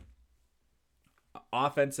adequate.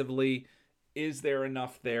 Offensively, is there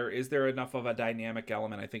enough there? Is there enough of a dynamic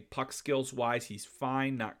element? I think puck skills wise, he's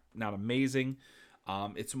fine, not amazing.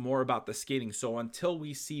 It's more about the skating. So until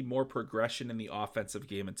we see more progression in the offensive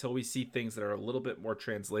game, until we see things that are a little bit more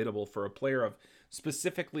translatable for a player of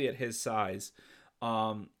specifically at his size,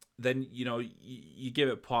 then, you give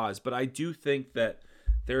it pause. But I do think that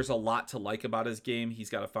there's a lot to like about his game. He's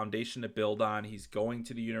got a foundation to build on. He's going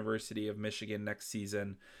to the University of Michigan next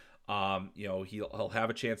season. He'll have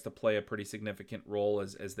a chance to play a pretty significant role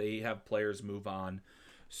as they have players move on.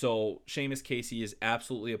 So Seamus Casey is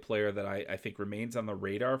absolutely a player that I think remains on the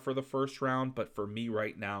radar for the first round, but for me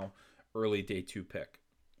right now, early day 2 pick.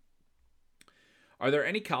 Are there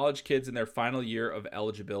any college kids in their final year of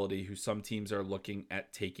eligibility who some teams are looking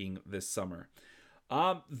at taking this summer?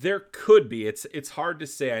 There could be. It's hard to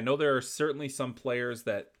say. I know there are certainly some players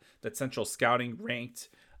that Central Scouting ranked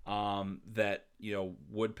that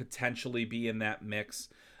would potentially be in that mix.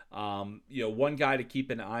 One guy to keep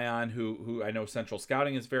an eye on who I know Central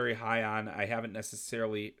Scouting is very high on, I haven't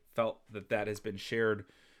necessarily felt that has been shared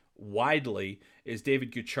widely, is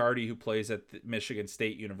David Gucciardi, who plays at Michigan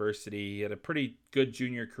State University. He had a pretty good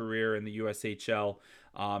junior career in the USHL.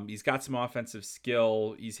 He's got some offensive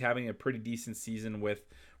skill. He's having a pretty decent season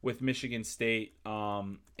with Michigan State.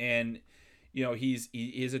 And he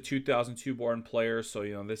is a 2002 born player,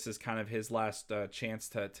 so this is kind of his last chance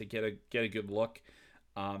to get a good look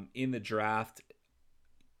in the draft.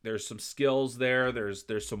 There's some skills there.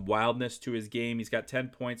 There's some wildness to his game. He's got 10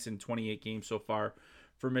 points in 28 games so far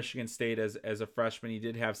for Michigan State as a freshman. He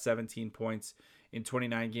did have 17 points in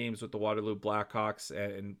 29 games with the Waterloo Blackhawks,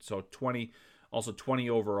 and so 20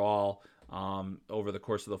 overall over the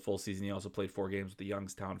course of the full season. He also played 4 games with the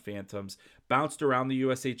Youngstown Phantoms. Bounced around the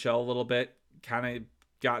USHL a little bit, kind of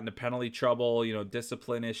got into penalty trouble,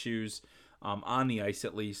 discipline issues on the ice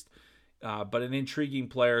at least. But an intriguing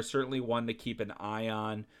player, certainly one to keep an eye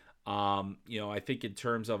on. I think in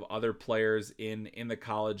terms of other players in the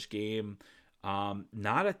college game,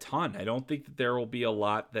 not a ton. I don't think that there will be a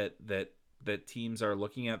lot that teams are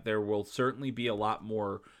looking at. There will certainly be a lot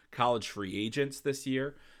more college free agents this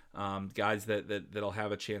year. Guys that'll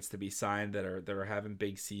have a chance to be signed that are having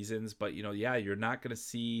big seasons. But you're not going to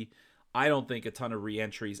see, I don't think, a ton of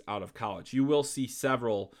re-entries out of college. You will see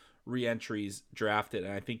several re-entries drafted,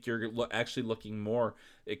 and I think you're actually looking more.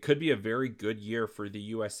 It could be a very good year for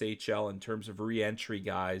the USHL in terms of re-entry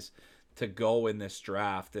guys to go in this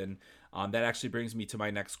draft. And that actually brings me to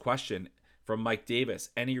my next question from Mike Davis.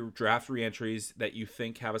 Any draft re-entries that you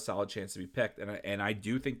think have a solid chance to be picked? And I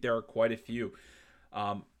do think there are quite a few.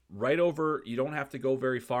 Right over, you don't have to go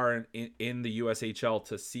very far in the USHL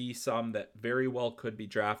to see some that very well could be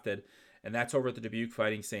drafted and that's over at the Dubuque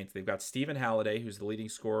Fighting Saints. They've got Stephen Halliday, who's the leading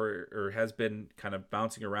scorer, or has been kind of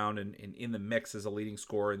bouncing around and in the mix as a leading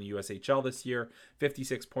scorer in the USHL this year,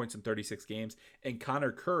 56 points in 36 games. And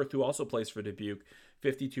Connor Kurth, who also plays for Dubuque,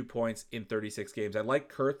 52 points in 36 games. I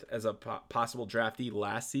like Kurth as a possible draftee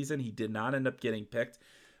last season. He did not end up getting picked,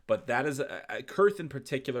 but that is Kurth in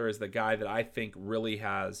particular is the guy that I think really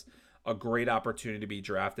has a great opportunity to be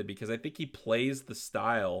drafted, because I think he plays the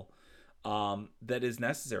style that is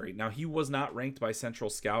necessary. Now, he was not ranked by Central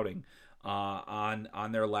Scouting on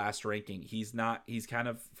their last ranking. He's kind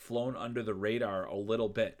of flown under the radar a little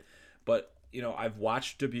bit, but I've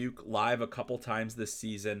watched Dubuque live a couple times this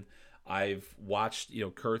season. I've watched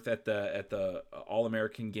Kurth at the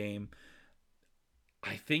All-American game.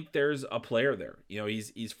 I think there's a player there.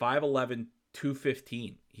 He's 5'11",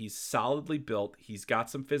 215. He's solidly built. He's got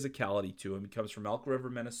some physicality to him. He comes from Elk River,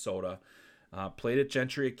 Minnesota. Played at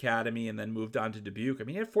Gentry Academy and then moved on to Dubuque. I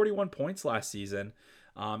mean, he had 41 points last season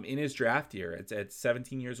in his draft year at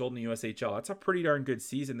 17 years old in the USHL. That's a pretty darn good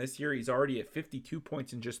season. This year, he's already at 52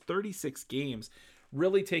 points in just 36 games,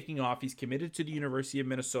 really taking off. He's committed to the University of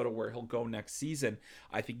Minnesota, where he'll go next season.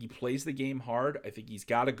 I think he plays the game hard. I think he's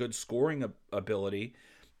got a good scoring ability.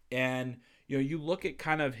 And you look at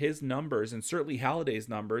kind of his numbers and certainly Halliday's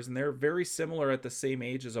numbers, and they're very similar at the same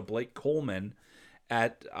age as a Blake Coleman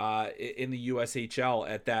in the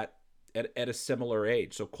USHL at a similar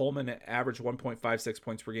age. So Coleman averaged 1.56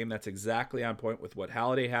 points per game. That's exactly on point with what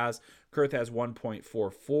Halliday has. Kurth has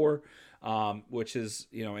 1.44, which is,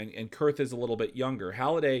 and Kurth is a little bit younger.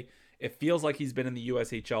 Halliday, it feels like he's been in the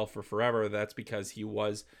USHL for forever. That's because he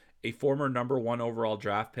was a former number 1 overall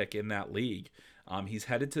draft pick in that league. He's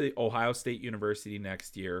headed to Ohio State University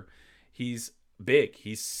next year. He's big.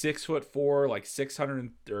 He's 6'4", like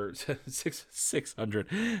 600 or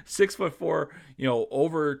 6'4",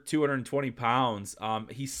 over 220 pounds.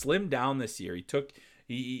 He slimmed down this year.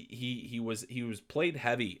 He was played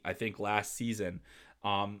heavy, I think, last season.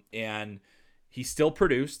 And he still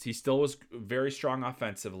produced. He still was very strong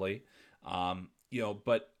offensively.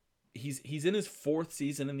 But he's in his 4th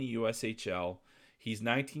season in the USHL. He's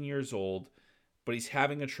 19 years old, but he's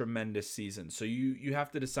having a tremendous season. So you have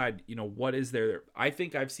to decide, what is there. I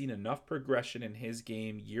think I've seen enough progression in his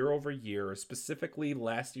game year over year, specifically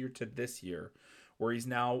last year to this year, where he's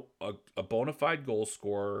now a bona fide goal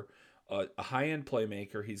scorer, a high-end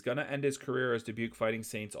playmaker. He's going to end his career as Dubuque Fighting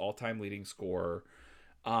Saints all-time leading scorer.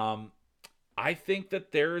 I think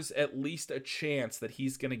that there's at least a chance that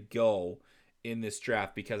he's going to go in this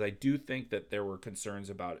draft, because I do think that there were concerns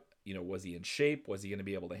about, was he in shape? Was he going to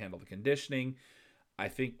be able to handle the conditioning? I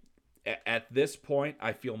think at this point,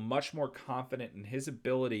 I feel much more confident in his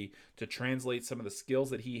ability to translate some of the skills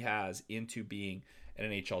that he has into being an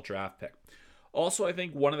NHL draft pick. Also, I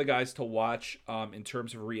think one of the guys to watch in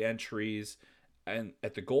terms of re-entries and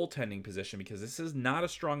at the goaltending position, because this is not a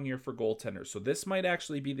strong year for goaltenders. So this might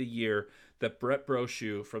actually be the year that Brett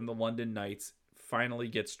Brochu from the London Knights finally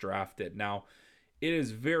gets drafted. Now, it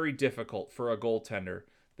is very difficult for a goaltender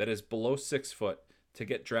that is below 6 foot to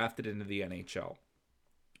get drafted into the NHL.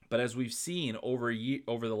 But as we've seen over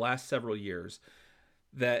the last several years,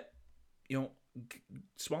 that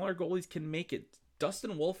smaller goalies can make it.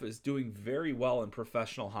 Dustin Wolf is doing very well in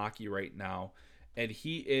professional hockey right now, and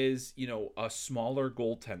he is a smaller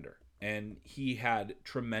goaltender, and he had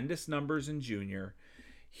tremendous numbers in junior.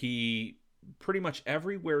 He pretty much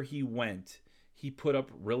everywhere he went, he put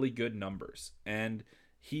up really good numbers, and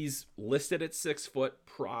he's listed at 6 foot,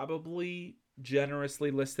 probably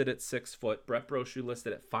generously listed at 6 foot. Brett Brochu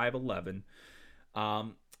listed at 5'11".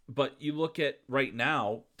 But you look at right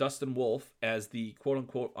now, Dustin Wolf as the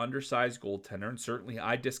quote-unquote undersized goaltender, and certainly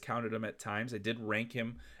I discounted him at times. I did rank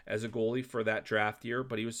him as a goalie for that draft year,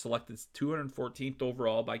 but he was selected 214th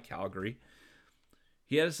overall by Calgary.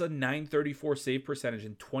 He has a .934 save percentage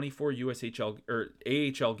in 24 USHL or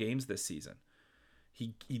AHL games this season.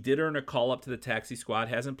 He did earn a call up to the taxi squad,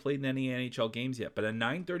 hasn't played in any NHL games yet, but a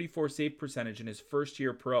 .934 save percentage in his first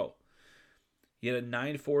year pro. He had a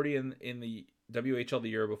 .940 in the WHL the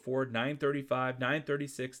year before, .935,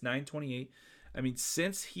 .936, .928. I mean,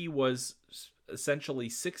 since he was essentially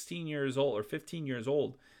 16 years old or 15 years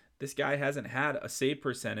old, this guy hasn't had a save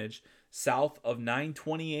percentage south of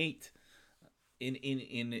 .928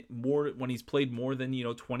 in more when he's played more than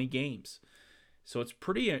 20 games. So it's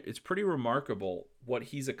pretty remarkable what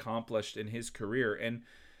he's accomplished in his career. And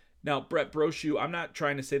now Brett Brochu, I'm not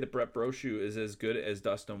trying to say that Brett Brochu is as good as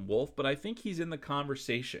Dustin Wolf, but I think he's in the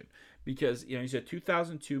conversation because he's a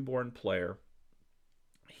 2002 born player.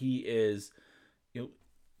 He is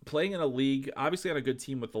playing in a league, obviously on a good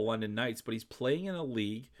team with the London Knights, but he's playing in a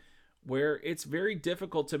league where it's very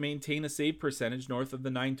difficult to maintain a save percentage north of the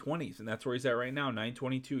 920s, and that's where he's at right now,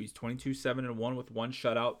 922. He's 22-7-1 with one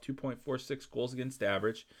shutout, 2.46 goals against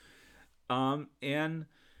average. And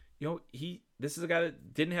this is a guy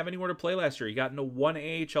that didn't have anywhere to play last year. He got into one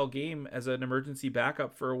AHL game as an emergency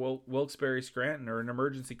backup for Wilkes-Barre Scranton, or an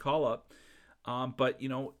emergency call-up. But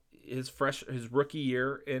his rookie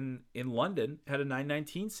year in London had a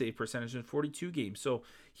 919 save percentage in 42 games. So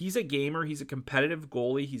he's a gamer. He's a competitive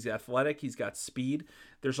goalie. He's athletic. He's got speed.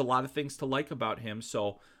 There's a lot of things to like about him.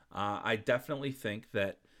 So I definitely think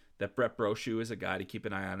that Brett Brochu is a guy to keep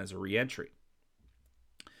an eye on as a re-entry.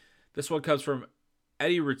 This one comes from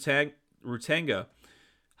Eddie Rutanga.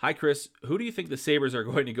 Hi, Chris. Who do you think the Sabres are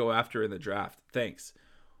going to go after in the draft? Thanks.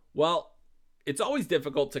 Well, it's always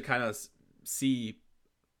difficult to kind of see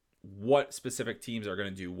what specific teams are going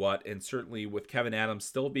to do what, and certainly with Kevin Adams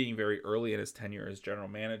still being very early in his tenure as general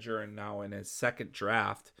manager and now in his second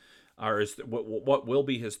draft, or what will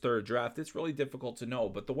be his third draft, it's really difficult to know.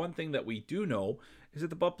 But the one thing that we do know is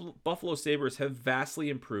that the Buffalo Sabres have vastly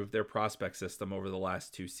improved their prospect system over the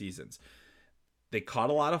last 2 seasons. They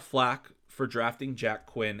caught a lot of flack for drafting Jack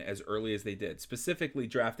Quinn as early as they did, specifically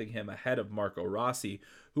drafting him ahead of Marco Rossi,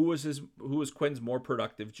 who was Quinn's more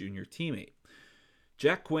productive junior teammate.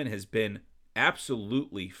 Jack Quinn has been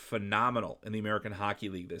absolutely phenomenal in the American Hockey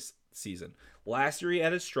League this season. Last year he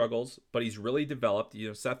had his struggles, but he's really developed.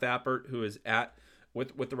 Seth Appert, who is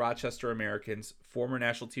with the Rochester Americans, former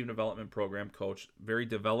national team development program coach, very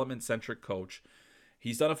development-centric coach.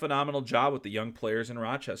 He's done a phenomenal job with the young players in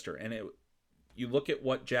Rochester. And you look at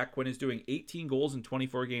what Jack Quinn is doing, 18 goals in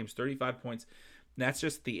 24 games, 35 points. And that's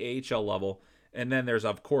just the AHL level. And then there's,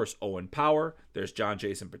 of course, Owen Power. There's John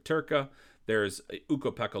Jason Peterka. There's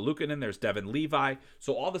Ukko-Pekka Luukkonen. There's Devin Levi.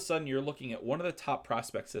 So all of a sudden, you're looking at one of the top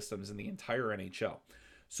prospect systems in the entire NHL.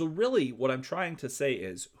 So really, what I'm trying to say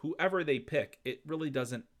is, whoever they pick, it really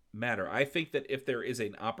doesn't matter. I think that if there is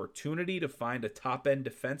an opportunity to find a top-end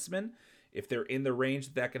defenseman, if they're in the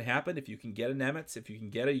range that can happen, if you can get a Nemitz, if you can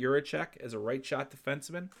get a Juracek as a right-shot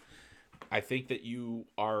defenseman, I think that you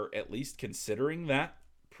are at least considering that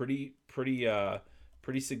pretty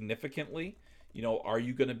significantly. Are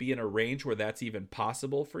you going to be in a range where that's even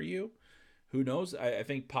possible for you? Who knows? I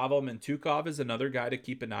think Pavel Mintyukov is another guy to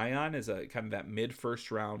keep an eye on as a kind of that mid-first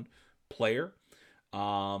round player. But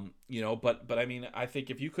I mean, I think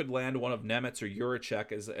if you could land one of Nemitz or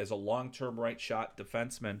Juracek as a long-term right-shot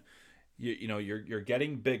defenseman, you're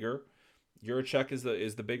getting bigger. Juracek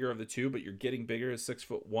is the bigger of the two, but you're getting bigger as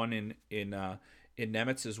 6'1" in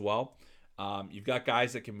Nemitz as well. You've got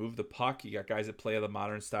guys that can move the puck. You got guys that play the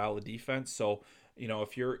modern style of defense. So,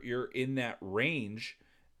 if you're in that range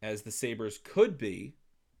as the Sabres could be,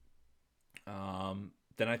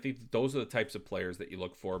 then I think those are the types of players that you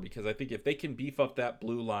look for, because I think if they can beef up that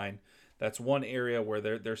blue line, that's one area where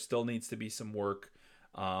there still needs to be some work.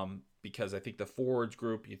 Because I think the forwards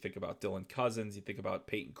group, you think about Dylan Cousins, you think about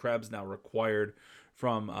Peyton Krebs now required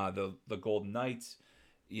from the Golden Knights.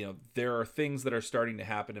 There are things that are starting to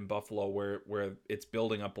happen in Buffalo where it's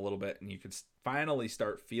building up a little bit, and you can finally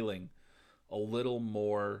start feeling a little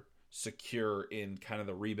more secure in kind of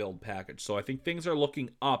the rebuild package. So I think things are looking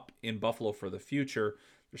up in Buffalo for the future.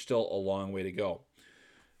 There's still a long way to go.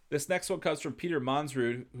 This next one comes from Peter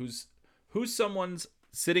Monsrud, who's someone's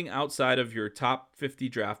sitting outside of your top 50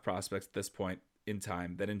 draft prospects at this point in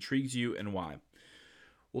time that intrigues you, and why?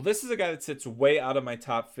 Well, this is a guy that sits way out of my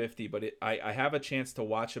top 50, but I have a chance to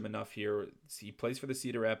watch him enough here. He plays for the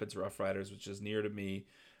Cedar Rapids Rough Riders, which is near to me.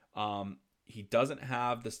 He doesn't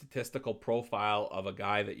have the statistical profile of a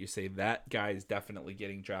guy that you say that guy is definitely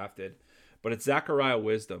getting drafted, but it's Zachariah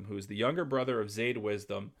Wisdom, who's the younger brother of Zayd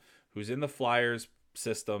Wisdom, who's in the Flyers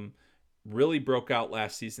system, really broke out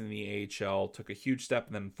last season in the AHL, took a huge step,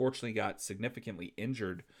 and then unfortunately got significantly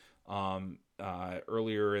injured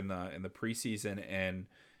earlier in the preseason, and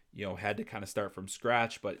had to kind of start from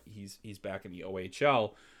scratch. But he's back in the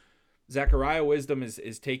OHL. Zachariah Wisdom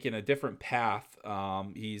is taking a different path.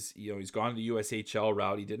 He's gone the USHL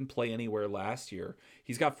route. He didn't play anywhere last year.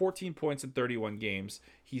 He's got 14 points in 31 games.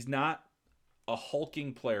 He's not a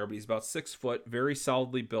hulking player, but he's about 6 foot, very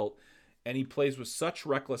solidly built. And he plays with such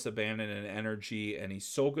reckless abandon and energy, and he's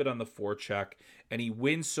so good on the forecheck, and he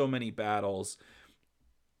wins so many battles.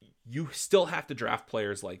 You still have to draft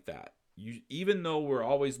players like that. Even though we're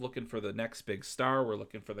always looking for the next big star, we're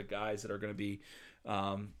looking for the guys that are going to be,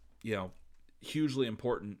 hugely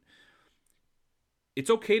important.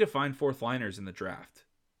 It's okay to find fourth liners in the draft.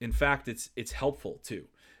 In fact, it's helpful too,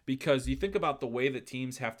 because you think about the way that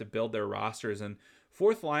teams have to build their rosters, and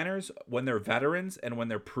fourth liners, when they're veterans and when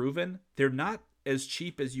they're proven, they're not as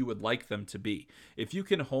cheap as you would like them to be. If you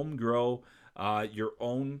can home grow your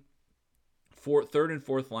own third and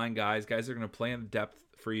fourth line guys that are going to play in depth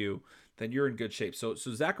for you, then you're in good shape. So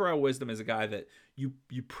Zachariah Wisdom is a guy that you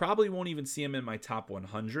probably won't even see him in my top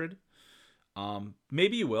 100.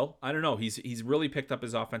 Maybe you will. I don't know. He's really picked up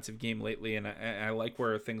his offensive game lately, and I like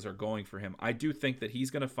where things are going for him. I do think that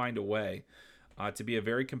he's going to find a way to be a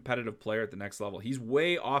very competitive player at the next level. He's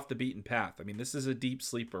way off the beaten path. I mean, this is a deep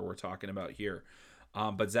sleeper we're talking about here.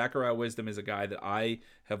 But Zachariah Wisdom is a guy that I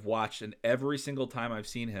have watched, and every single time I've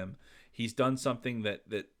seen him, he's done something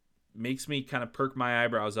that makes me kind of perk my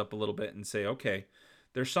eyebrows up a little bit and say, okay,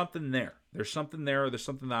 there's something there. There's something there. There's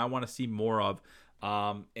something that I want to see more of.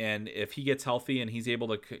 And if he gets healthy and he's able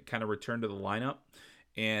to kind of return to the lineup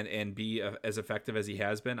and be as effective as he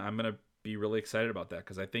has been, I'm going to be really excited about that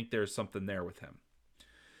because I think there's something there with him.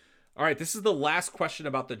 All right, this is the last question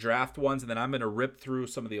about the draft ones, and then I'm going to rip through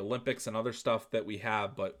some of the Olympics and other stuff that we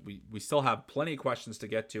have, but we still have plenty of questions to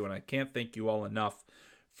get to, and I can't thank you all enough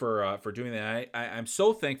for doing that. I'm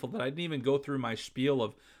so thankful that I didn't even go through my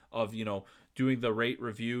spiel of doing the rate,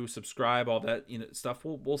 review, subscribe, all that stuff.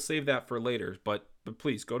 We'll save that for later, but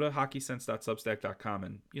please go to hockeysense.substack.com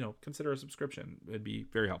and consider a subscription. It'd be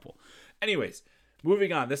very helpful. Anyways,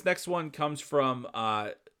 moving on. This next one comes from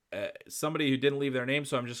somebody who didn't leave their name,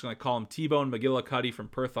 so I'm just going to call him T-Bone McGillicuddy from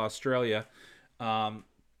Perth, Australia.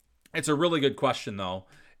 It's a really good question though,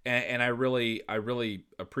 and I really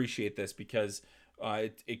appreciate this because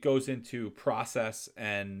it goes into process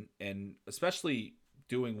and especially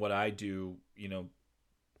doing what I do,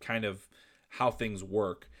 kind of how things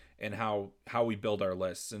work and how we build our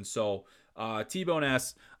lists. And so T-Bone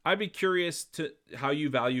asks, I'd be curious to how you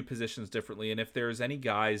value positions differently, and if there's any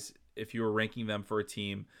guys, if you were ranking them for a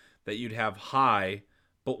team, that you'd have high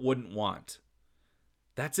but wouldn't want.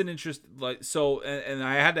 That's an interest. And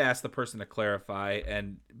I had to ask the person to clarify,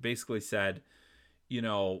 and basically said,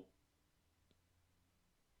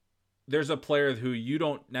 there's a player who you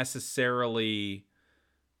don't necessarily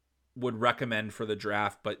would recommend for the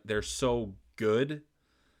draft, but they're so good,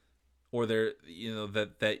 or they're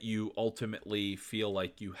that you ultimately feel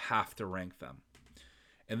like you have to rank them.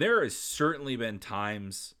 And there has certainly been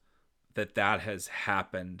times that has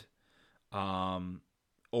happened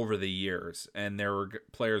over the years, and there were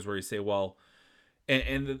players where you say, well,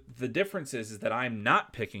 and the difference is that I'm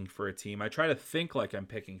not picking for a team. I try to think like I'm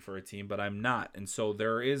picking for a team, but I'm not, and so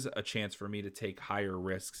there is a chance for me to take higher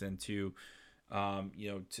risks and to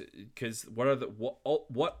because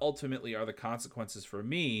what ultimately are the consequences for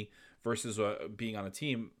me versus being on a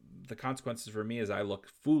team? The consequences for me is I look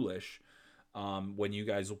foolish when you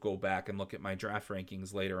guys will go back and look at my draft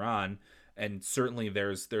rankings later on, and certainly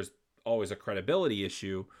there's always a credibility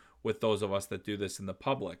issue with those of us that do this in the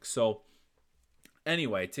public. So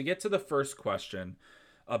anyway, to get to the first question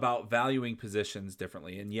about valuing positions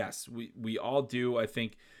differently, and yes, we all do. I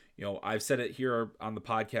think I've said it here on the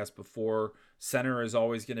podcast before. Center is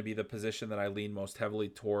always going to be the position that I lean most heavily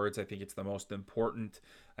towards. I think it's the most important.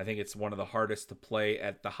 I think it's one of the hardest to play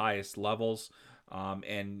at the highest levels.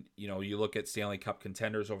 And you look at Stanley Cup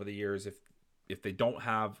contenders over the years, if they don't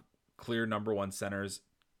have clear number one centers,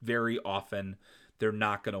 very often they're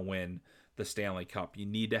not going to win the Stanley Cup. You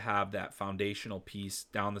need to have that foundational piece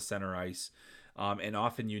down the center ice. And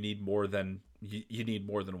often you need more than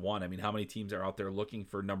one. I mean, how many teams are out there looking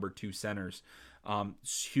for number two centers?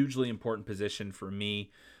 It's hugely important position for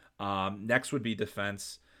me. Next would be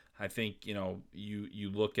defense. I think you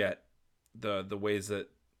look at the ways that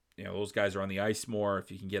those guys are on the ice more. If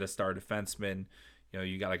you can get a star defenseman,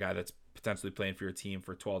 you got a guy that's potentially playing for your team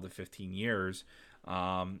for 12 to 15 years.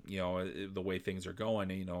 The way things are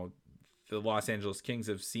going, the Los Angeles Kings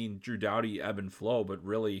have seen Drew Doughty ebb and flow, but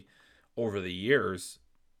really over the years,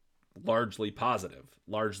 largely positive,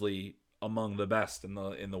 largely among the best in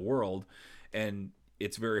the world. And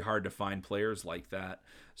it's very hard to find players like that.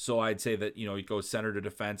 So I'd say that, it goes center to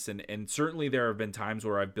defense. And certainly there have been times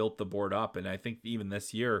where I've built the board up. And I think even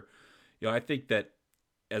this year, I think that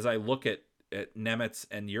as I look at Nemetz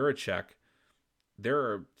and Jiricek, there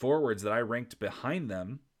are forwards that I ranked behind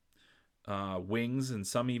them, wings and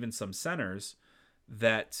some centers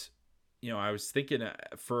that, I was thinking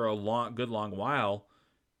for a good long while,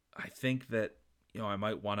 I think that, I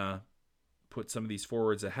might want to put some of these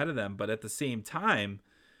forwards ahead of them. But at the same time,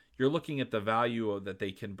 you're looking at the value that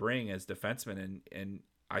they can bring as defensemen. And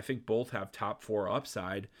I think both have top four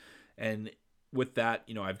upside. And with that,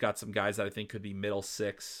 I've got some guys that I think could be middle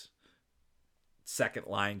six, second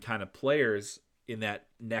line kind of players in that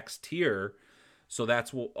next tier. So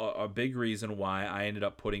that's a big reason why I ended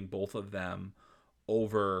up putting both of them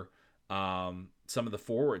over some of the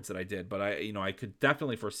forwards that I did, but I could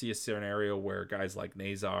definitely foresee a scenario where guys like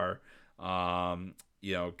Nazar, Connor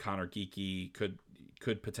Geekie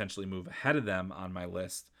could potentially move ahead of them on my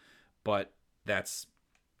list, but that's,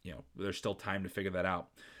 there's still time to figure that out.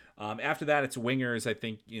 After that, it's wingers. I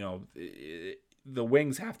think, the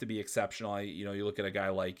wings have to be exceptional. You look at a guy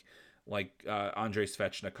like Andrei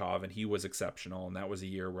Svechnikov, and he was exceptional, and that was a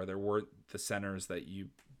year where there weren't the centers that you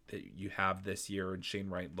have this year, and Shane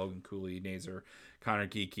Wright, Logan Cooley, Nazar, Connor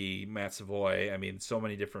Geekie, Matt Savoy. I mean, so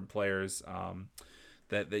many different players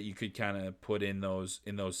that you could kind of put in those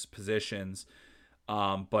positions.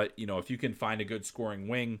 But if you can find a good scoring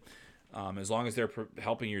wing, as long as they're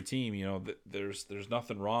helping your team, there's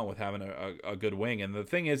nothing wrong with having a good wing. And the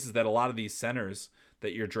thing is that a lot of these centers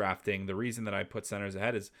that you're drafting, the reason that I put centers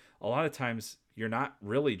ahead is a lot of times you're not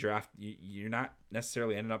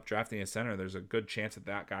necessarily ending up drafting a center. There's a good chance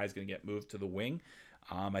that guy's going to get moved to the wing.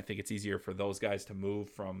 I think it's easier for those guys to move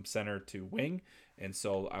from center to wing, and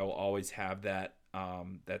so I will always have that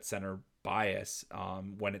center bias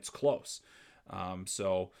when it's close.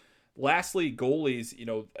 So lastly, goalies,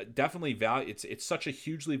 definitely value. It's such a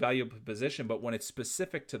hugely valuable position, but when it's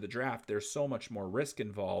specific to the draft, there's so much more risk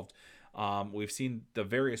involved. We've seen the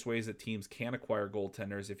various ways that teams can acquire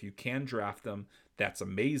goaltenders. If you can draft them, that's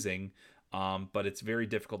amazing. But it's very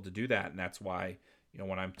difficult to do that. And that's why,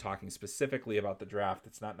 when I'm talking specifically about the draft,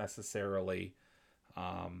 it's not necessarily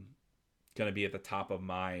going to be at the top of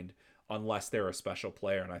mind unless they're a special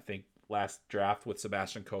player. And I think last draft with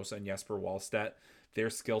Sebastian Cossa and Jesper Wallstedt, their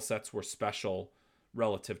skill sets were special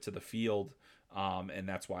relative to the field. And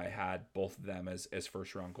that's why I had both of them as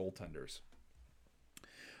first round goaltenders.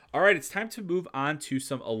 All right, it's time to move on to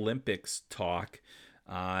some Olympics talk.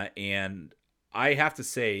 And I have to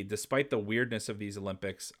say, despite the weirdness of these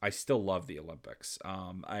Olympics, I still love the Olympics.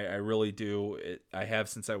 I really do. I have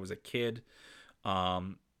since I was a kid.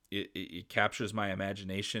 It captures my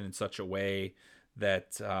imagination in such a way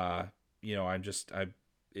that,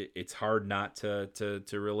 it's hard not to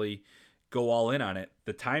really go all in on it.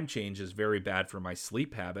 The time change is very bad for my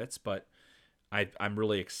sleep habits, but I'm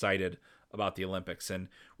really excited about the Olympics. And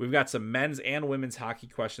we've got some men's and women's hockey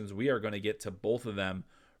questions. We are going to get to both of them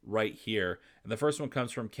right here. And the first one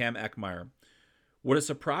comes from Cam Eckmeyer. Would a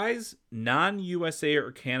surprise non-USA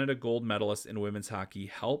or Canada gold medalist in women's hockey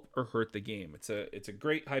help or hurt the game? It's a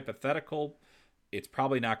great hypothetical. It's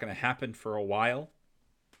probably not going to happen for a while.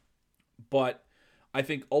 But I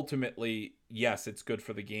think ultimately, yes, it's good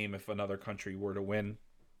for the game if another country were to win.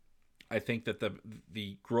 I think that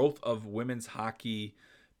the growth of women's hockey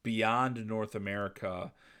beyond North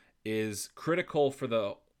America is critical for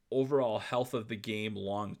the overall health of the game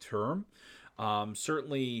long term.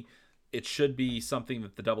 Certainly, it should be something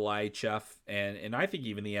that the IIHF and I think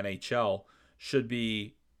even the NHL should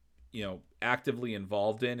be, actively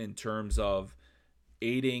involved in terms of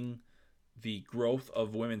aiding the growth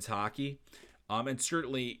of women's hockey. And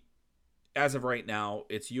certainly, as of right now,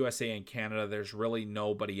 it's USA and Canada. There's really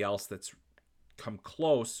nobody else that's come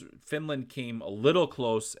close. Finland came a little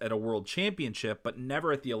close at a world championship, but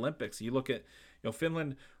never at the Olympics. You look at,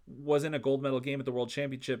 Finland was in a gold medal game at the world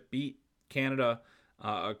championship, beat Canada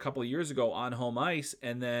a couple of years ago on home ice,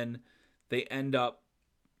 and then they end up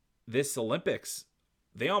this Olympics.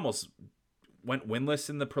 They almost went winless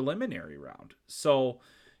in the preliminary round. So,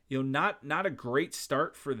 not a great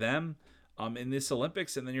start for them in this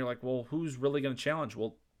Olympics. And then you're like, well, who's really going to challenge?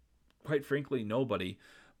 Well, quite frankly, nobody.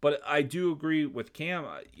 But I do agree with Cam.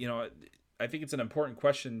 I think it's an important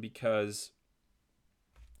question because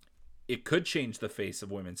it could change the face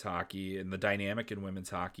of women's hockey and the dynamic in women's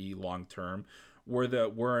hockey long term.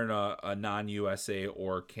 We're in a non-USA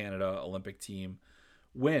or Canada Olympic team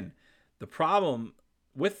win. The problem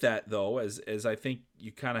with that, though, as I think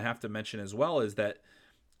you kind of have to mention as well, is that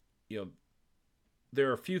there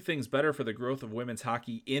are a few things better for the growth of women's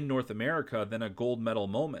hockey in North America than a gold medal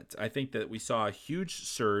moment. I think that we saw a huge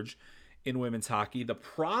surge in women's hockey. The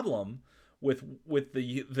problem with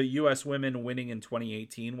the U.S. women winning in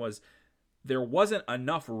 2018 was there wasn't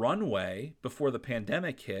enough runway before the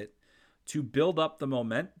pandemic hit to build up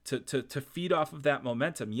the to feed off of that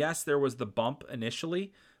momentum. Yes, there was the bump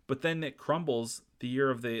initially, but then it crumbles the year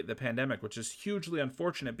of the pandemic, which is hugely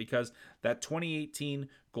unfortunate because that 2018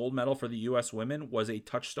 gold medal for the U.S. women was a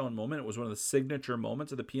touchstone moment. It was one of the signature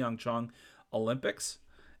moments of the Pyeongchang Olympics,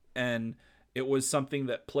 and it was something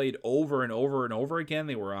that played over and over and over again.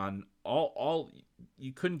 They were on all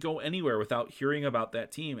you couldn't go anywhere without hearing about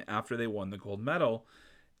that team after they won the gold medal,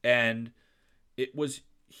 and it was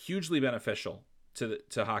hugely beneficial to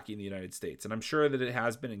hockey in the United States, and I'm sure that it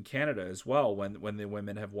has been in Canada as well when the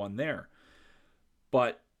women have won there.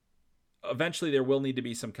 But eventually there will need to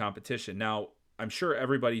be some competition. Now, I'm sure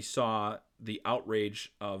everybody saw the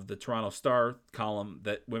outrage of the Toronto Star column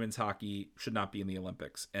that women's hockey should not be in the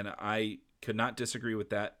Olympics. And I could not disagree with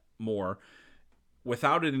that more.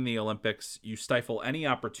 Without it in the Olympics, you stifle any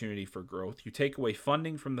opportunity for growth. You take away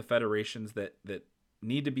funding from the federations that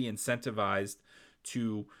need to be incentivized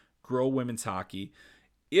to grow women's hockey.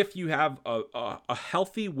 If you have a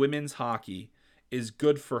healthy women's hockey is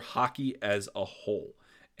good for hockey as a whole.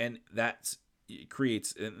 And that's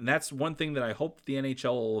one thing that I hope the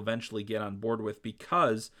NHL will eventually get on board with,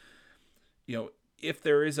 because, if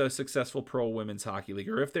there is a successful pro women's hockey league,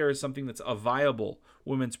 or if there is something that's a viable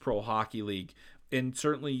women's pro hockey league, and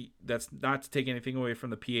certainly that's not to take anything away from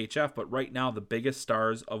the PHF, but right now the biggest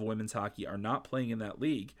stars of women's hockey are not playing in that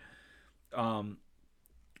league.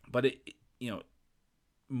 But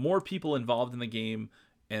more people involved in the game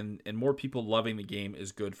and more people loving the game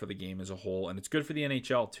is good for the game as a whole, and it's good for the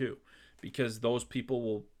NHL too, because those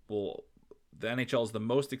people will the NHL is the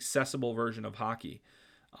most accessible version of hockey,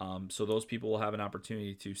 so those people will have an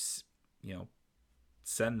opportunity to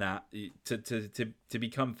send that to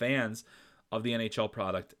become fans of the NHL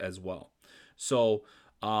product as well. So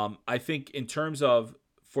I think in terms of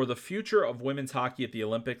for the future of women's hockey at the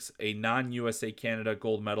Olympics, a non-USA Canada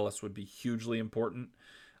gold medalist would be hugely important.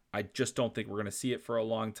 I just don't think we're going to see it for a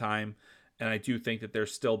long time, and I do think that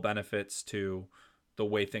there's still benefits to the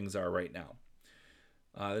way things are right now.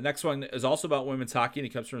 The next one is also about women's hockey, and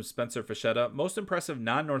it comes from Spencer Fischetta. Most impressive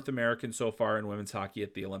non-North American so far in women's hockey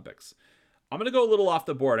at the Olympics. I'm going to go a little off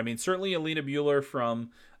the board. I mean, certainly Alina Buehler from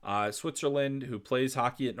Switzerland, who plays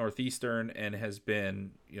hockey at Northeastern and has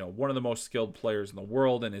been, one of the most skilled players in the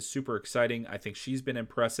world and is super exciting. I think she's been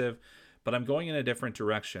impressive, but I'm going in a different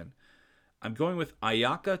direction. I'm going with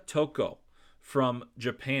Ayaka Toko from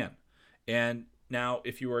Japan. And now,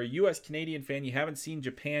 if you are a U.S.-Canadian fan, you haven't seen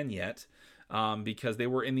Japan yet because they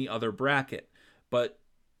were in the other bracket. But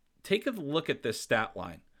take a look at this stat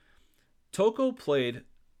line. Toko played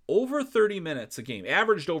over 30 minutes a game,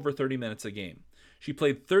 averaged over 30 minutes a game. She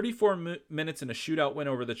played 34 minutes in a shootout win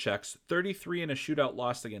over the Czechs, 33 in a shootout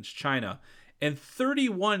loss against China, and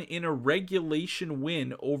 31 in a regulation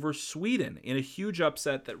win over Sweden in a huge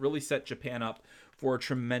upset that really set Japan up for a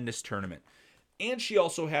tremendous tournament. And she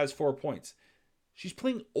also has 4 points. She's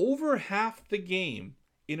playing over half the game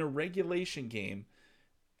in a regulation game.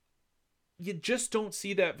 You just don't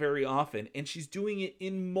see that very often, and she's doing it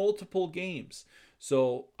in multiple games.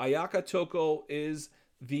 So Ayaka Toko is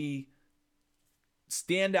the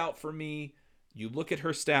standout for me. You look at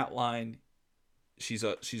her stat line. She's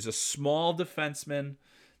a small defenseman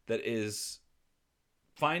that is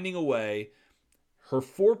finding a way. Her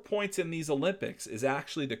 4 points in these Olympics is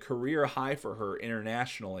actually the career high for her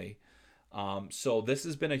internationally. So this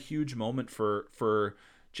has been a huge moment for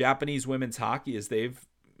Japanese women's hockey as they've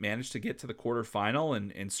managed to get to the quarterfinal,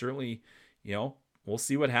 and certainly, we'll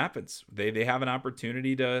see what happens. They have an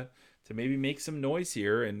opportunity to maybe make some noise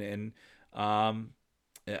here, and I'm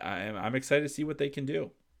excited to see what they can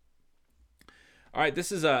do. All right,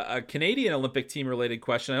 this is a Canadian Olympic team related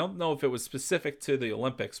question. I don't know if it was specific to the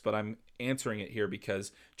Olympics, but I'm answering it here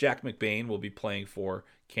because Jack McBain will be playing for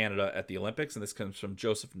Canada at the Olympics, and this comes from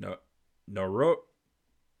Joseph Nowariak.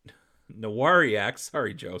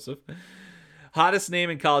 Sorry, Joseph. Hottest name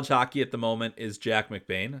in college hockey at the moment is Jack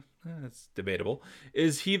McBain. That's debatable.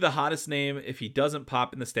 Is he the hottest name if he doesn't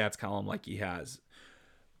pop in the stats column like he has?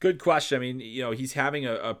 Good question. I mean, he's having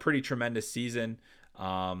a pretty tremendous season.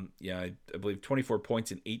 I believe 24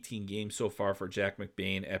 points in 18 games so far for Jack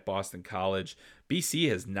McBain at Boston College. BC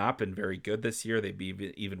has not been very good this year. They'd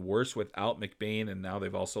be even worse without McBain, and now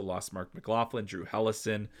they've also lost Mark McLaughlin, Drew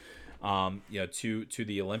Hellison, to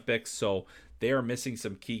the Olympics. So they are missing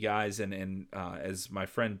some key guys, and as my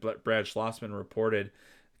friend Brad Schlossman reported,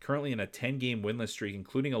 currently in a 10-game winless streak,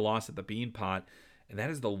 including a loss at the Beanpot, and that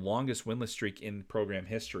is the longest winless streak in program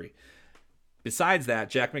history. Besides that,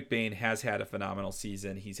 Jack McBain has had a phenomenal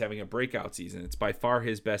season. He's having a breakout season. It's by far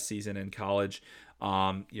his best season in college.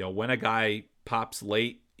 When a guy pops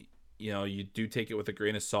late, you do take it with a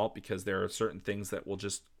grain of salt because there are certain things that will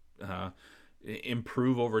just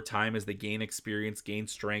improve over time as they gain experience, gain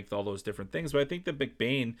strength, all those different things. But I think that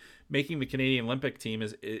McBain making the Canadian Olympic team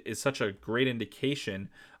is such a great indication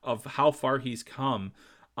of how far he's come.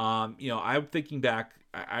 I'm thinking back,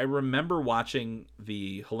 I remember watching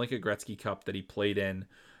the Hlinka Gretzky Cup that he played in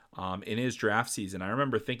his draft season. I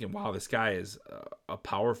remember thinking, wow, this guy is a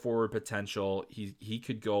power forward potential. He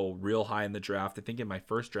could go real high in the draft. I think in my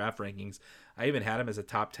first draft rankings, I even had him as a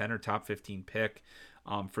top 10 or top 15 pick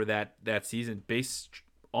for that season, based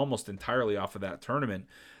almost entirely off of that tournament.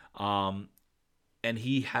 and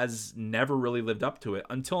he has never really lived up to it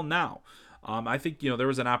until now. I think, there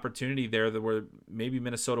was an opportunity there that where maybe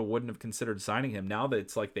Minnesota wouldn't have considered signing him. Now that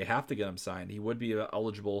it's like they have to get him signed, he would be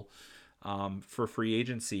eligible for free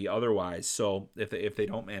agency otherwise. So if they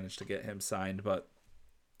don't manage to get him signed, but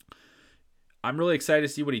I'm really excited to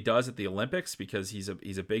see what he does at the Olympics because he's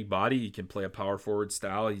a big body. He can play a power forward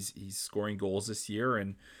style. He's scoring goals this year,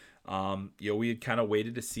 and we had kind of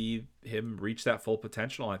waited to see him reach that full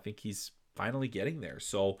potential. I think he's finally getting there.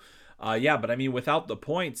 So but I mean, without the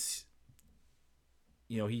points,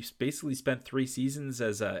 he's basically spent 3 seasons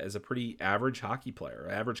as a pretty average hockey player,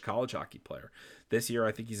 average college hockey player. This year,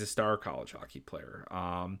 I think he's a star college hockey player.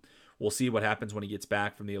 We'll see what happens when he gets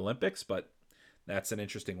back from the Olympics, but that's an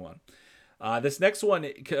interesting one. This next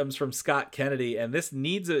one comes from Scott Kennedy, and this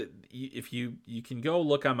needs if you can go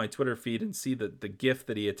look on my Twitter feed and see the GIF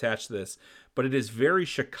that he attached to this, but it is very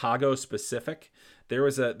Chicago specific. There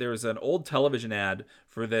was an old television ad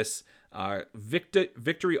for this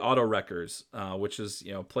Victory Auto Wreckers, which is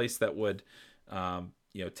a place that would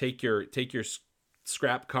take your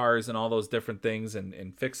scrap cars and all those different things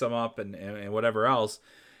and fix them up and whatever else.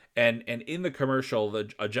 And in the commercial,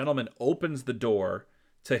 a gentleman opens the door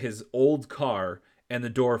to his old car and the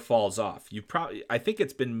door falls off. I think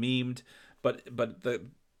it's been memed, but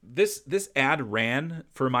this ad ran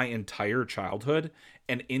for my entire childhood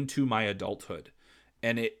and into my adulthood.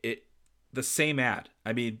 And it the same ad.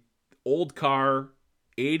 I mean, old car,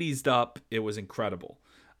 80'd up, it was incredible.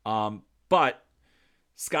 But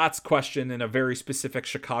Scott's question in a very specific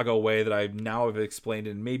Chicago way that I now have explained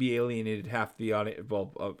and maybe alienated half the audience,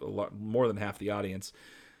 more than half the audience.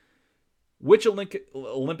 Which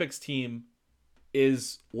Olympics team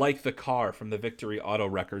is like the car from the Victory Auto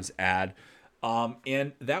Wreckers ad?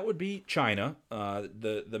 And that would be China.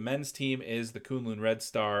 The men's team is the Kunlun Red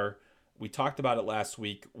Star. We talked about it last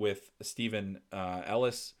week with Stephen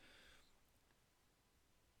Ellis.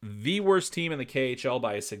 The worst team in the KHL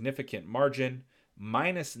by a significant margin.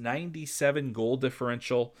 Minus 97 goal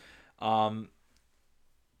differential. Now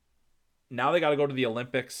they got to go to the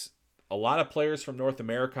Olympics. A lot of players from North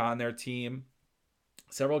America on their team.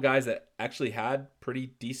 Several guys that actually had pretty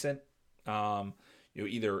decent,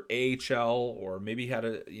 either AHL or maybe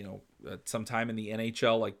had some time in the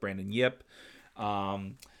NHL, like Brandon Yip.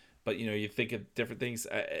 But you think of different things.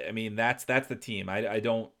 I mean, that's the team. I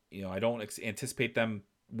don't anticipate them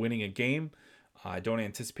winning a game. I don't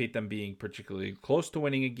anticipate them being particularly close to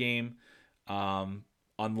winning a game,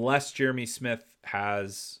 unless Jeremy Smith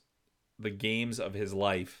has the games of his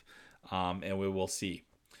life. And we will see.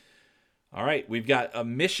 All right, we've got a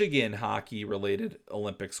Michigan hockey-related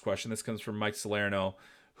Olympics question. This comes from Mike Salerno.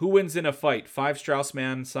 Who wins in a fight, 5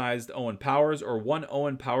 Strauss-Mann-sized Owen Powers or 1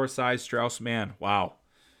 Owen Power-sized Strauss-Mann? Wow.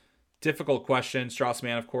 Difficult question.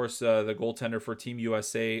 Strauss-Mann, of course, the goaltender for Team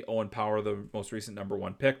USA. Owen Power, the most recent number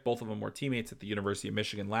 1 pick. Both of them were teammates at the University of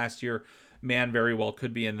Michigan last year. Mann very well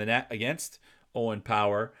could be in the net against Owen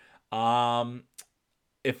Power.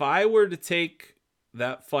 If I were to take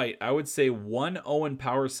that fight, I would say 1 Owen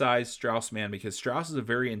Power-sized Strauss-Mann because Strauss is a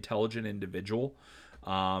very intelligent individual,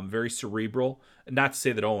 very cerebral. Not to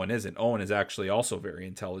say that Owen isn't. Owen is actually also very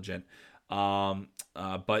intelligent. But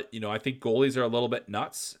I think goalies are a little bit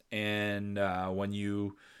nuts. And when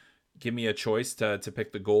you give me a choice to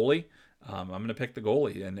pick the goalie, I'm going to pick the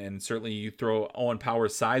goalie. And certainly you throw Owen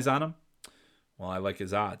Power's size on him, well, I like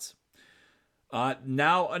his odds.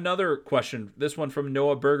 Now another question. This one from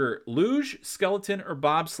Noah Berger. Luge, skeleton, or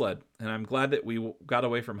bobsled? And I'm glad that we got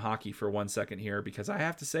away from hockey for 1 second here because I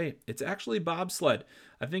have to say it's actually bobsled.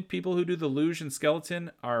 I think people who do the luge and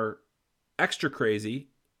skeleton are extra crazy.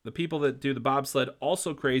 The people that do the bobsled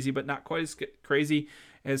also crazy, but not quite as crazy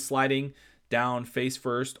as sliding down face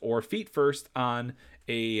first or feet first on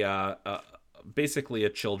basically a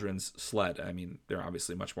children's sled. I mean, they're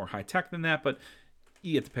obviously much more high tech than that, but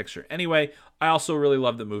you get the picture. Anyway, I also really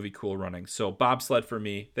love the movie Cool Running. So bobsled for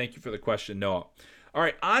me. Thank you for the question, Noah. All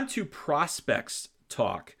right, on to prospects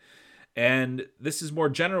talk. And this is more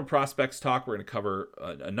general prospects talk. We're going to cover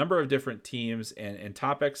a number of different teams and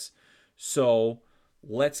topics. So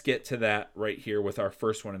let's get to that right here with our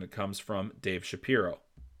first one, and it comes from Dave Shapiro.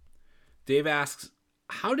 Dave asks,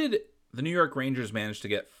 how did the New York Rangers manage to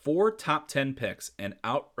get 4 top 10 picks and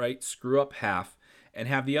outright screw up half and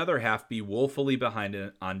have the other half be woefully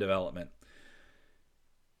behind on development?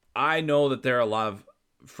 I know that there are a lot of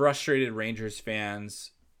frustrated Rangers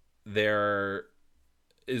fans. There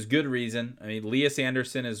is good reason. I mean, Lias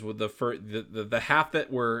Andersson is with the half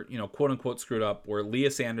that were, quote unquote screwed up were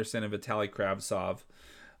Lias Andersson and Vitaly Kravtsov.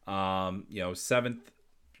 7th.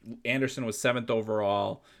 Anderson was 7th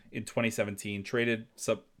overall in 2017, traded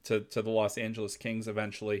to the Los Angeles Kings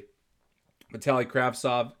eventually. Vitaly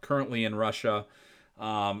Kravtsov, currently in Russia,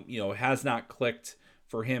 has not clicked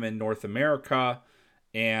for him in North America,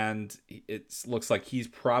 and it looks like he's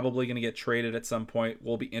probably going to get traded at some point.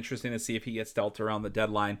 Will be interesting to see if he gets dealt around the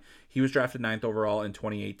deadline. He was drafted 9th overall in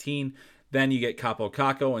 2018. Then you get Kaapo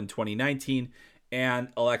Kakko in 2019 and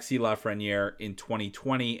Alexis Lafreniere in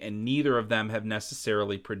 2020, and neither of them have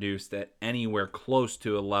necessarily produced at anywhere close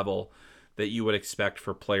to a level that you would expect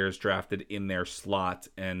for players drafted in their slot.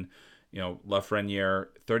 And Lafreniere,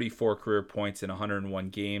 34 career points in 101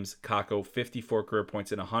 games. Kakko, 54 career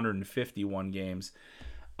points in 151 games.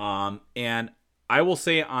 And I will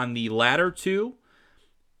say on the latter two,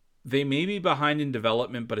 they may be behind in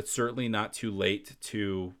development, but it's certainly not too late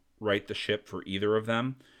to right the ship for either of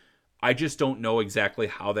them. I just don't know exactly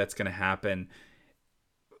how that's going to happen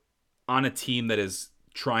on a team that is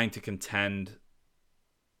trying to contend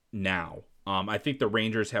now. I think the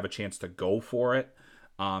Rangers have a chance to go for it.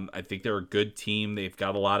 I think they're a good team. They've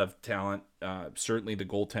got a lot of talent. Certainly the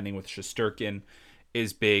goaltending with Shesterkin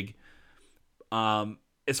is big.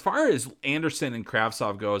 As far as Anderson and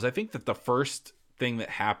Kravtsov goes, I think that the first thing that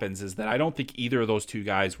happens is that I don't think either of those two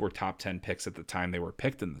guys were top 10 picks at the time they were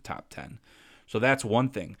picked in the top 10. So that's one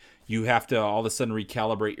thing. You have to all of a sudden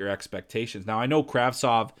recalibrate your expectations. Now, I know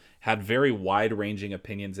Kravtsov had very wide-ranging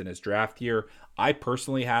opinions in his draft year. I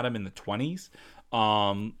personally had him in the 20s.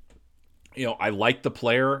 I liked the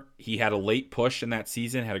player. He had a late push in that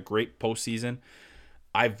season, had a great postseason.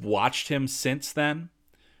 I've watched him since then,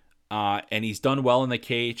 and he's done well in the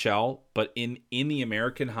KHL, but in the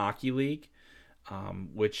American Hockey League,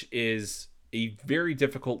 which is a very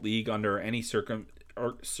difficult league under any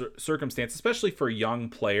circumstance, especially for young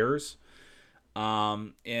players.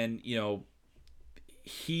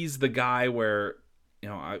 He's the guy where,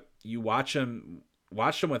 you watched him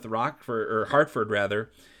with Hartford rather.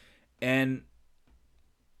 And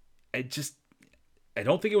I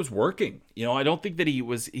don't think it was working. I don't think that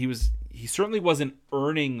he certainly wasn't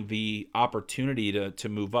earning the opportunity to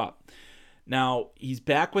move up. Now he's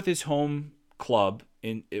back with his home club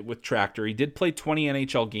with Tractor. He did play 20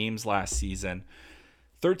 NHL games last season,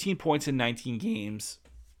 13 points in 19 games,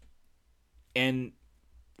 and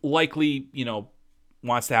likely,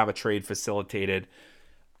 wants to have a trade facilitated.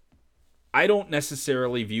 I don't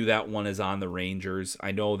necessarily view that one as on the Rangers.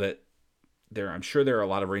 I know that I'm sure there are a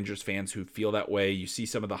lot of Rangers fans who feel that way. You see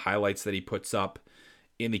some of the highlights that he puts up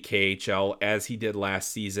in the KHL, as he did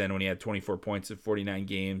last season when he had 24 points in 49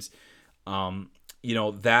 games.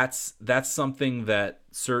 That's something that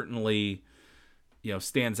certainly,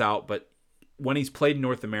 stands out. But when he's played in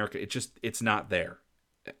North America, it's not there.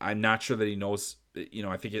 I'm not sure that he knows.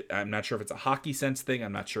 I'm not sure if it's a hockey sense thing.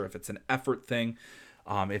 I'm not sure if it's an effort thing.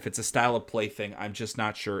 If it's a style of play thing, I'm just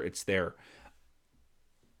not sure it's there.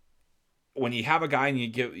 When you have a guy and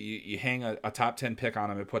you hang a top 10 pick on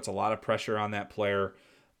him, it puts a lot of pressure on that player.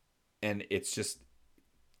 And it's just,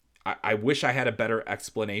 I wish I had a better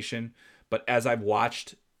explanation, but as I've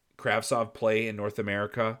watched Kravtsov play in North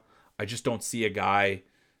America, I just don't see a guy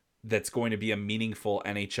that's going to be a meaningful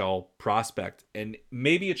NHL prospect. And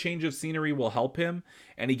maybe a change of scenery will help him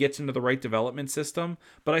and he gets into the right development system,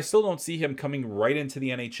 but I still don't see him coming right into the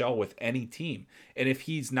NHL with any team. And if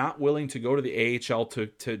he's not willing to go to the AHL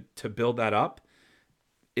to build that up,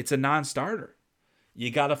 it's a non-starter.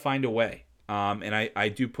 You got to find a way. And I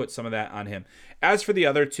do put some of that on him. As for the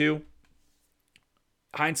other two,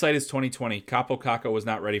 hindsight is 2020. Kaapo Kakko was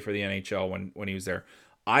not ready for the NHL when he was there.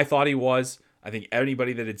 I thought he was. I think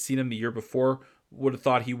anybody that had seen him the year before would have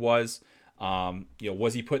thought he was.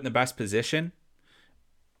 Was he put in the best position?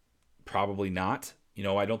 Probably not.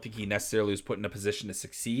 I don't think he necessarily was put in a position to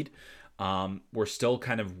succeed. We're still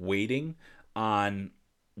kind of waiting on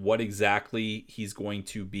what exactly he's going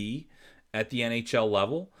to be at the NHL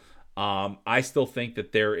level. I still think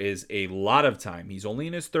that there is a lot of time. He's only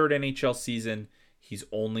in his third NHL season. He's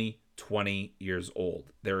only 20 years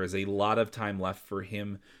old. There is a lot of time left for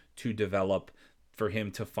him to develop, for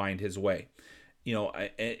him to find his way.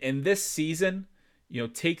 And this season,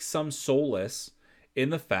 take some solace in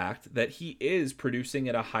the fact that he is producing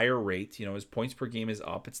at a higher rate. His points per game is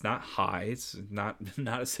up. It's not high. It's not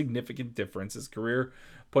a significant difference. His career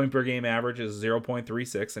point per game average is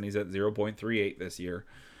 0.36, and he's at 0.38 this year.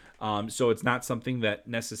 So it's not something that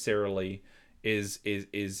necessarily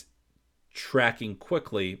is tracking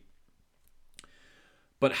quickly.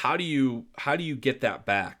 But how do you get that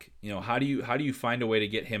back? How do you find a way to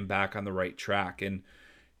get him back on the right track? And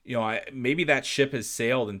maybe that ship has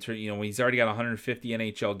sailed into when he's already got 150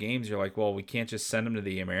 NHL games. You're like, well, we can't just send him to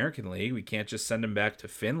the American League. We can't just send him back to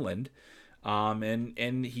Finland.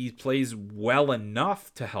 and he plays well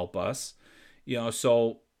enough to help us,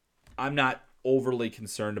 so I'm not overly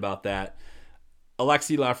concerned about that.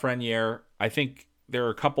 Alexis Lafreniere, I think there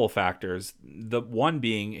are a couple of factors. The one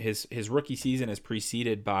being his rookie season is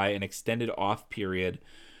preceded by an extended off period,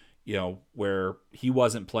 where he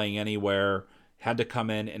wasn't playing anywhere, had to come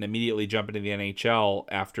in and immediately jump into the NHL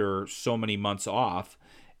after so many months off,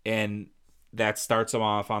 and that starts him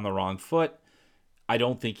off on the wrong foot. I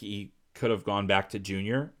don't think he could have gone back to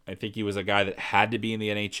junior. I think he was a guy that had to be in the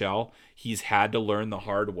NHL. He's had to learn the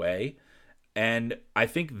hard way. And I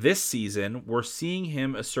think this season, we're seeing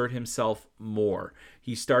him assert himself more.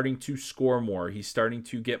 He's starting to score more. He's starting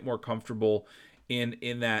to get more comfortable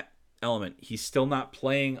in that element. He's still not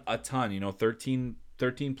playing a ton,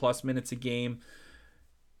 13 plus minutes a game.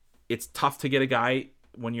 It's tough to get a guy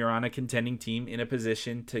when you're on a contending team in a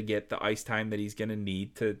position to get the ice time that he's going to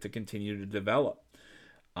need to continue to develop.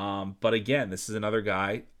 But again, this is another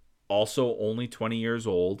guy, also only 20 years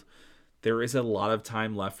old. There is a lot of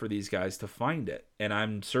time left for these guys to find it. And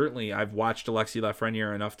I've watched Alexis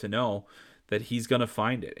Lafreniere enough to know that he's going to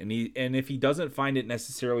find it. And if he doesn't find it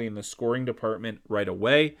necessarily in the scoring department right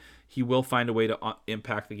away, he will find a way to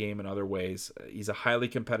impact the game in other ways. He's a highly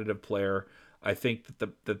competitive player. I think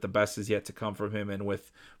that the best is yet to come from him. And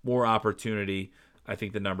with more opportunity, I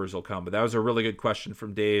think the numbers will come. But that was a really good question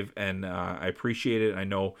from Dave, and I appreciate it. I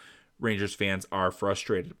know Rangers fans are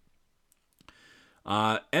frustrated.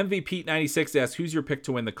 MVP96 asks, who's your pick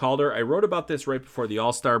to win the Calder? I wrote about this right before the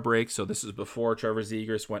All-Star break, so this is before Trevor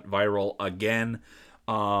Zegras went viral again.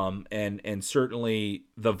 And certainly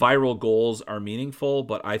the viral goals are meaningful,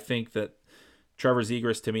 but I think that Trevor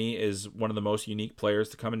Zegras, to me, is one of the most unique players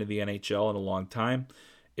to come into the NHL in a long time.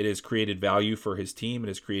 It has created value for his team. It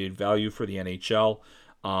has created value for the NHL.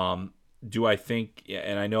 Do I think,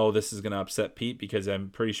 and I know this is going to upset Pete because I'm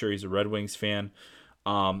pretty sure he's a Red Wings fan.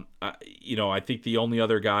 I think the only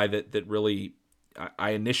other guy that really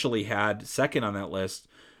I initially had second on that list,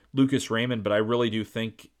 Lucas Raymond, but I really do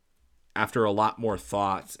think after a lot more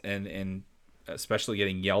thought and especially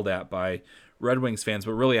getting yelled at by Red Wings fans,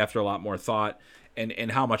 but really after a lot more thought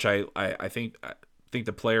and how much I think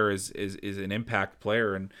the player is an impact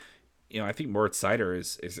player, and I think Moritz Seider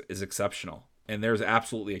is exceptional, and there's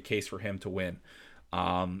absolutely a case for him to win.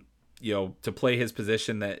 To play his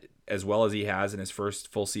position that as well as he has in his first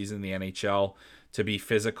full season in the NHL, to be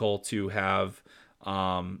physical, to have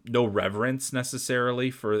no reverence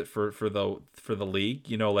necessarily for the league,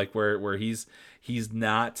 where he's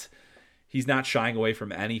not shying away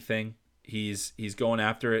from anything. He's going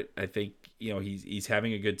after it. I think he's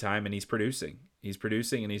having a good time, and he's producing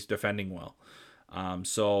and he's defending well.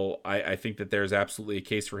 So I think that there's absolutely a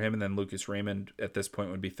case for him, and then Lucas Raymond at this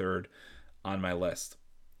point would be third on my list.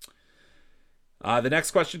 The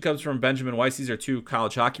next question comes from Benjamin Weiss. These are two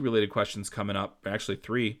college hockey related questions coming up, actually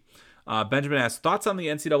three. Benjamin asks, thoughts on the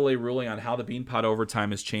NCAA ruling on how the Beanpot overtime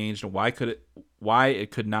has changed and why it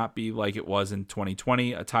could not be like it was in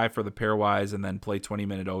 2020, a tie for the pairwise and then play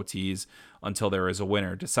 20-minute OTs until there is a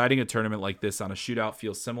winner. Deciding a tournament like this on a shootout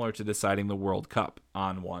feels similar to deciding the World Cup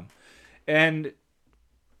on one. And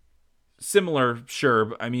similar,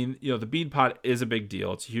 sure. I mean, the Beanpot is a big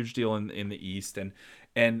deal. It's a huge deal in the East,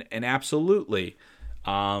 and absolutely,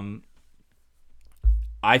 I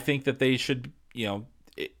think that they should,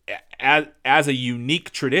 as a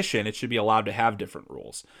unique tradition, it should be allowed to have different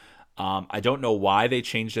rules. I don't know why they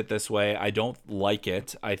changed it this way. I don't like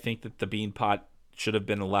it. I think that the Beanpot should have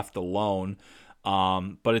been left alone,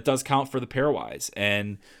 but it does count for the pairwise,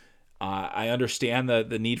 and I understand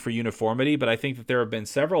the need for uniformity, but I think that there have been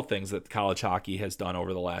several things that college hockey has done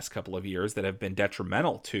over the last couple of years that have been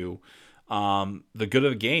detrimental to the good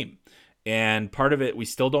of the game. And part of it, we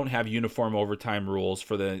still don't have uniform overtime rules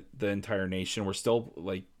for the entire nation. We're still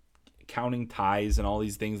counting ties and all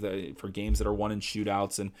these things that for games that are won in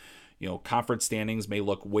shootouts, and conference standings may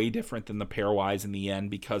look way different than the pairwise in the end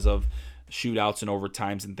because of shootouts and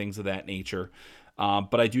overtimes and things of that nature.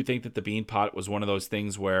 But I do think that the Beanpot was one of those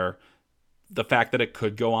things where the fact that it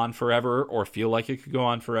could go on forever or feel like it could go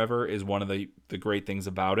on forever is one of the great things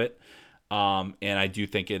about it. And I do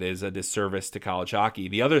think it is a disservice to college hockey.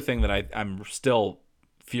 The other thing that I'm still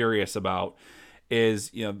furious about is,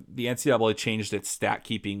 the NCAA changed its stat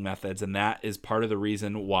keeping methods, and that is part of the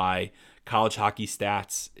reason why college hockey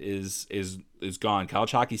stats is gone.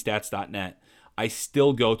 collegehockeystats.net. I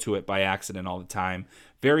still go to it by accident all the time.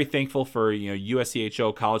 Very thankful for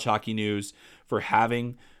USCHO, College Hockey News, for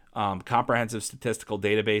having comprehensive statistical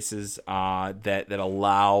databases that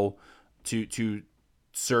allow to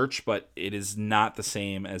search, but it is not the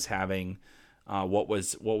same as having what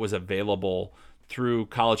was available through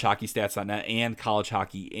collegeHockeyStats.net and College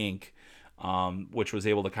Hockey Inc., which was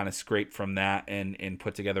able to kind of scrape from that and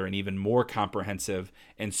put together an even more comprehensive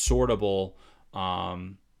and sortable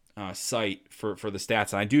site for the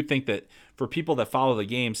stats. And I do think that for people that follow the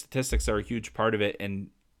game, statistics are a huge part of it. And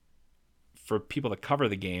for people that cover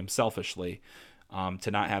the game selfishly,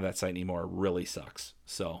 to not have that site anymore really sucks.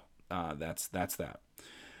 So that's that.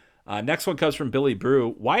 Next one comes from Billy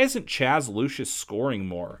Brew. Why isn't Chaz Lucius scoring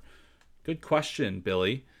more? Good question,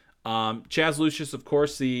 Billy. Chaz Lucius, of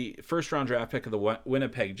course, the first-round draft pick of the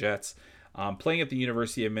Winnipeg Jets, playing at the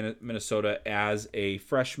University of Minnesota as a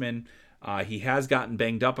freshman. He has gotten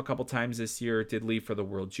banged up a couple times this year, did leave for the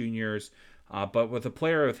World Juniors. But with a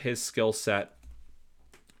player of his skill set,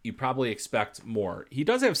 you probably expect more. He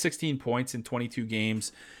does have 16 points in 22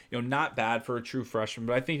 games. Not bad for a true freshman,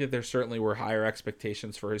 but I think that there certainly were higher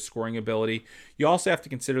expectations for his scoring ability. You also have to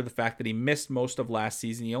consider the fact that he missed most of last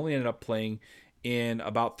season. He only ended up playing in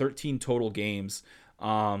about 13 total games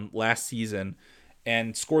last season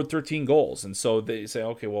and scored 13 goals. And so they say,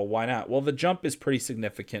 okay, well, why not? Well, the jump is pretty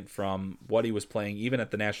significant from what he was playing, even at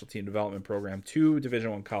the National Team Development Program, to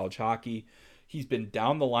Division I college hockey. He's been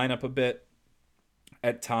down the lineup a bit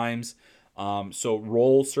at times. So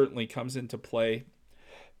role certainly comes into play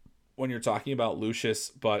when you're talking about Lucius,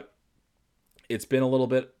 but it's been a little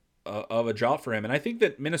bit of a drought for him. And I think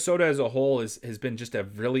that Minnesota as a whole has been just a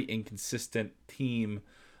really inconsistent team.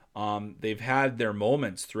 They've had their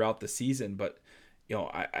moments throughout the season, but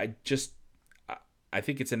I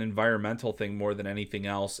think it's an environmental thing more than anything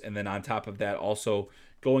else. And then on top of that, also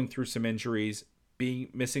going through some injuries,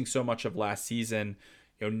 missing so much of last season,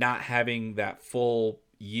 not having that full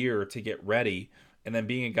year to get ready, and then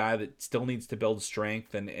being a guy that still needs to build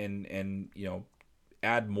strength and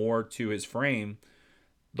add more to his frame.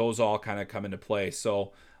 Those all kind of come into play.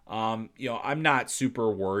 So, I'm not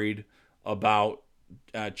super worried about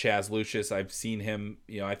Chaz Lucius. I've seen him.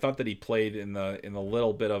 I thought that he played in the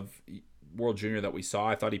little bit of World Junior that we saw.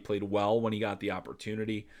 I thought he played well when he got the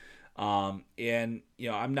opportunity. I'm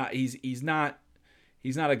not. He's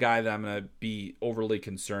not a guy that I'm going to be overly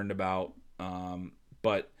concerned about.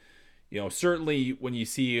 But certainly when you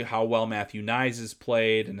see how well Matthew Nyes has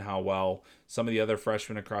played and how well some of the other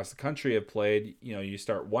freshmen across the country have played, you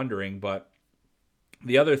start wondering. But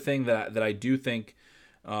the other thing that I do think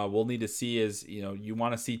we'll need to see is, you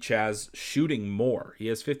want to see Chaz shooting more. He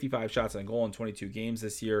has 55 shots on goal in 22 games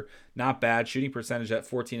this year. Not bad. Shooting percentage at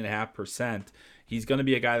 14.5%. He's going to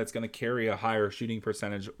be a guy that's going to carry a higher shooting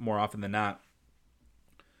percentage more often than not.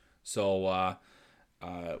 So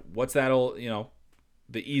what's that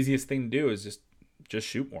the easiest thing to do is just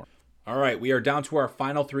shoot more. All right, we are down to our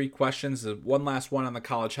final three questions. One last one on the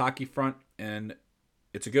college hockey front, and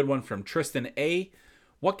it's a good one from Tristan A.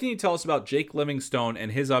 What can you tell us about Jake Livingstone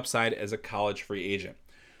and his upside as a college free agent?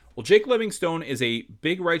 Well, Jake Livingstone is a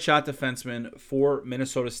big right shot defenseman for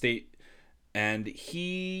Minnesota State, and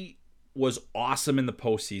he was awesome in the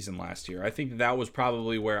postseason last year. I think that was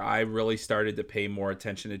probably where I really started to pay more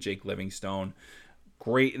attention to Jake Livingstone.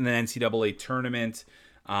 Great in the NCAA tournament,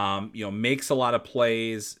 makes a lot of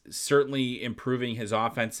plays, certainly improving his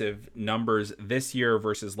offensive numbers this year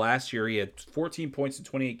versus last year. He had 14 points in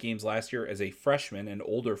 28 games last year as a freshman, an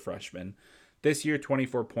older freshman. This year,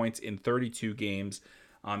 24 points in 32 games,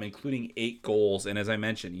 including 8 goals. And as I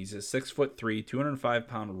mentioned, he's a 6'3",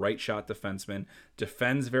 205-pound right shot defenseman,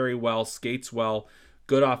 defends very well, skates well,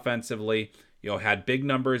 good offensively. Had big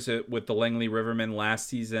numbers with the Langley Rivermen last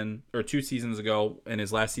season, or 2 seasons ago, in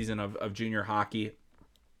his last season of junior hockey.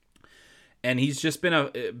 And he's just been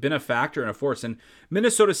a factor and a force. And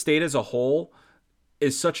Minnesota State as a whole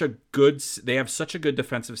is they have such a good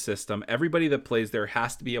defensive system. Everybody that plays there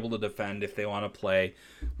has to be able to defend if they want to play.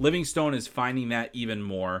 Livingstone is finding that even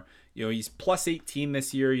more. He's plus 18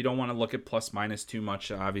 this year. You don't want to look at plus minus too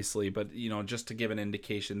much, obviously, but just to give an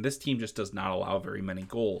indication, this team just does not allow very many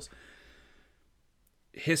goals.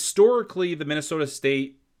 Historically, the Minnesota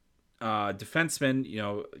State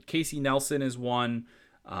defensemen, Casey Nelson is one,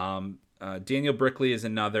 Daniel Brickley is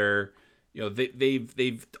another.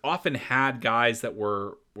 They've often had guys that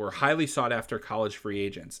were highly sought after college free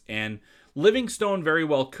agents, and Livingstone very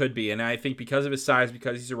well could be. And I think because of his size,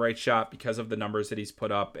 because he's a right shot, because of the numbers that he's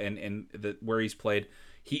put up and where he's played,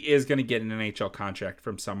 he is going to get an NHL contract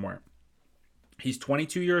from somewhere. He's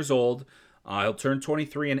 22 years old. He'll turn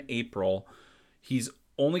 23 in April. He's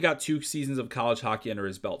only got 2 seasons of college hockey under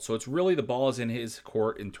his belt. So it's really the ball is in his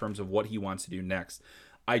court in terms of what he wants to do next.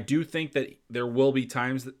 I do think that there will be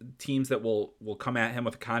teams that will come at him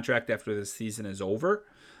with a contract after this season is over.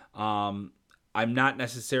 I'm not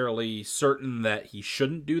necessarily certain that he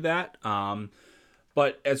shouldn't do that.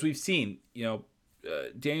 But as we've seen,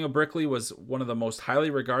 Daniel Brickley was one of the most highly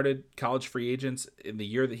regarded college free agents in the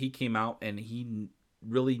year that he came out, and he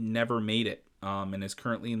really never made it, and is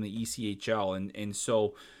currently in the ECHL. And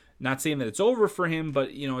so, not saying that it's over for him, but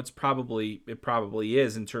it probably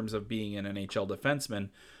is in terms of being an NHL defenseman.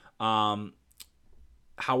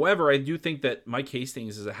 However, I do think that Mike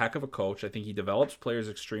Hastings is a heck of a coach. I think he develops players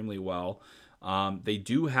extremely well. They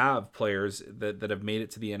do have players that have made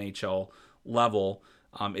it to the NHL level.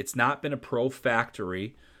 It's not been a pro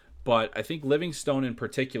factory, but I think Livingstone in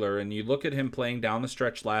particular, and you look at him playing down the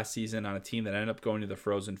stretch last season on a team that ended up going to the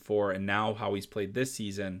Frozen Four, and now how he's played this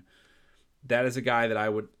season, that is a guy that I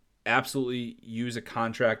would absolutely use a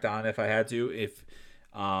contract on if I had to. If,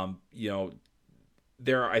 I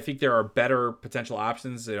think there are better potential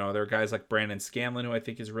options. There are guys like Brandon Scanlon, who I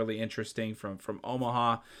think is really interesting from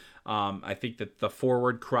Omaha. I think that the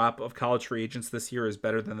forward crop of college free agents this year is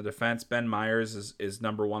better than the defense. Ben Myers is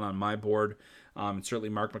number one on my board. And certainly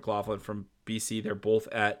Mark McLaughlin from BC. They're both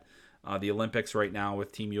at the Olympics right now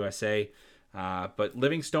with Team USA. But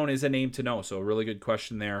Livingstone is a name to know, so a really good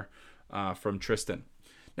question there from Tristan.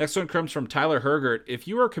 Next one comes from Tyler Hergert. If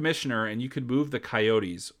you were a commissioner and you could move the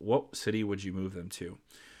Coyotes, what city would you move them to?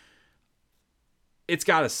 It's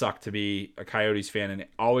got to suck to be a Coyotes fan and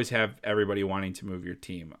always have everybody wanting to move your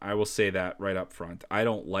team. I will say that right up front. I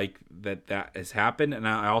don't like that has happened, and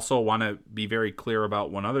I also want to be very clear about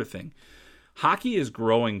one other thing. Hockey is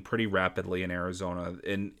growing pretty rapidly in Arizona,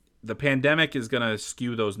 and the pandemic is going to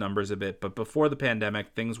skew those numbers a bit, but before the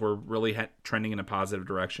pandemic, things were really trending in a positive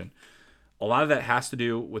direction. A lot of that has to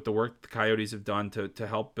do with the work the Coyotes have done to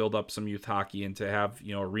help build up some youth hockey and to have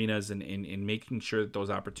arenas and making sure that those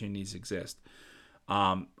opportunities exist.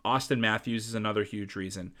 Austin Matthews is another huge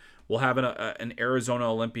reason. We'll have an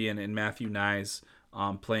Arizona Olympian in Matthew Nyes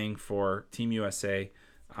playing for Team USA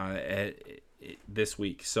this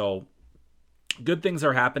week. So good things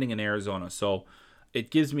are happening in Arizona. So it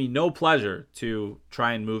gives me no pleasure to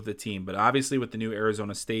try and move the team. But obviously with the new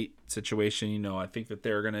Arizona State situation, I think that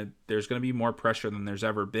there's going to be more pressure than there's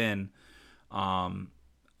ever been on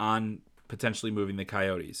potentially moving the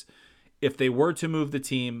Coyotes. If they were to move the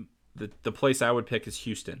team, the place I would pick is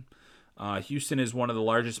Houston. Houston is one of the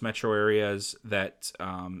largest metro areas that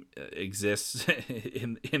exists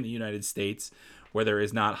in the United States where there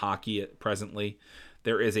is not hockey presently.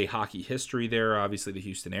 There is a hockey history there, obviously the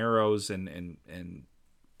Houston Aeros, and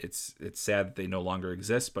it's sad that they no longer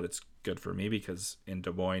exist, but it's good for me because in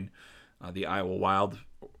Des Moines, the Iowa Wild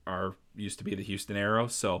used to be the Houston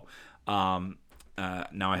Aeros. So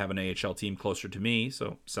now I have an AHL team closer to me,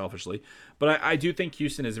 so selfishly. But I do think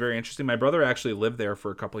Houston is very interesting. My brother actually lived there for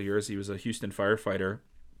a couple of years. He was a Houston firefighter.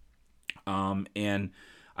 And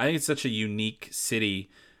I think it's such a unique city.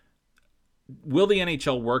 Will the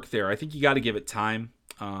NHL work there? I think you got to give it time.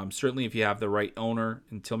 Certainly if you have the right owner,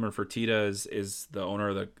 and Tilman Fertitta is the owner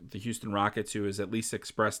of the Houston Rockets, who has at least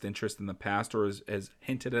expressed interest in the past or has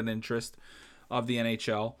hinted at interest of the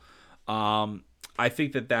NHL. I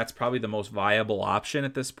think that that's probably the most viable option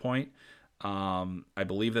at this point. I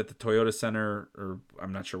believe that the Toyota Center, or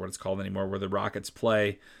I'm not sure what it's called anymore, where the Rockets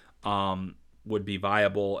play, would be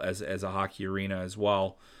viable as a hockey arena as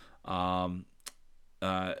well.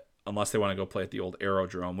 Unless they want to go play at the old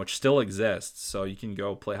Aerodrome, which still exists. So you can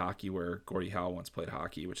go play hockey where Gordie Howe once played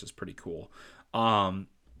hockey, which is pretty cool.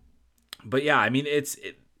 But yeah, I mean, it's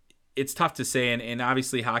tough to say. And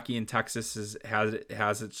obviously hockey in Texas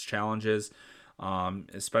has its challenges.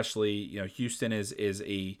 Especially, Houston is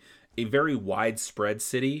a very widespread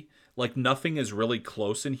city. Like nothing is really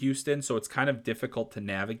close in Houston. So it's kind of difficult to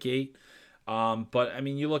navigate. But I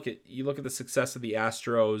mean, you look at the success of the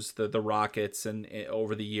Astros, the Rockets, and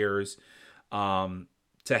over the years, to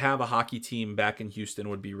have a hockey team back in Houston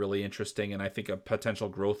would be really interesting, and I think a potential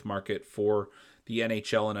growth market for the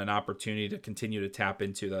NHL and an opportunity to continue to tap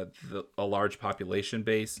into a large population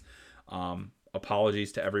base.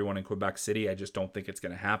 Apologies to everyone in Quebec City. I just don't think it's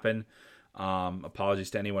going to happen. Apologies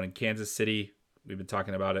to anyone in Kansas City. We've been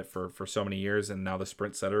talking about it for so many years, and now the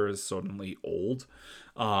Sprint Center is suddenly old.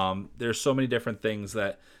 There's so many different things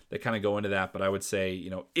that kind of go into that, but I would say,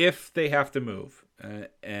 if they have to move,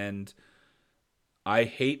 and I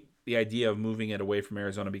hate the idea of moving it away from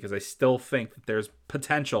Arizona because I still think that there's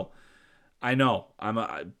potential. I know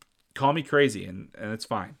call me crazy, and it's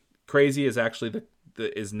fine. Crazy is actually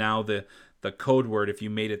is now the code word if you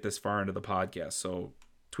made it this far into the podcast. So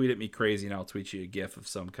tweet at me crazy, and I'll tweet you a GIF of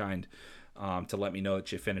some kind. To let me know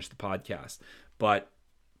that you finished the podcast. But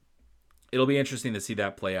it'll be interesting to see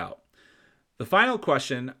that play out. The final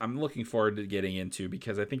question I'm looking forward to getting into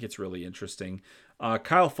because I think it's really interesting.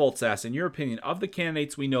 Kyle Foltz asks, in your opinion, of the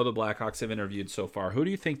candidates we know the Blackhawks have interviewed so far, who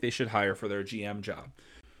do you think they should hire for their GM job?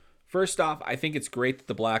 First off, I think it's great that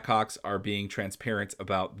the Blackhawks are being transparent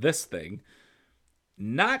about this thing.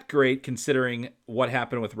 Not great considering what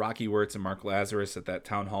happened with Rocky Wirtz and Mark Lazerus at that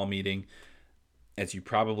town hall meeting. As you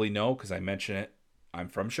probably know, because I mentioned it, I'm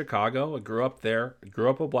from Chicago. I grew up there. I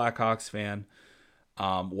grew up a Blackhawks fan.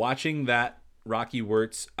 Watching that Rocky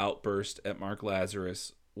Wirtz outburst at Mark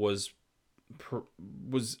Lazerus was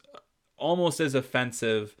almost as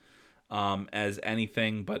offensive as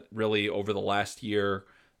anything, but really over the last year,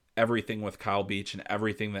 everything with Kyle Beach and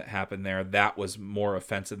everything that happened there, that was more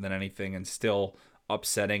offensive than anything and still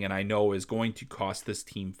upsetting, and I know is going to cost this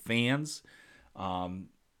team fans. All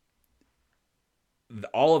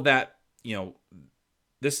of that,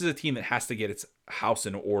 this is a team that has to get its house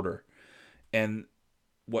in order. And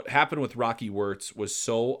what happened with Rocky Wirtz was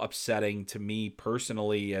so upsetting to me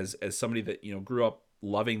personally as somebody that, grew up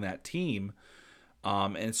loving that team.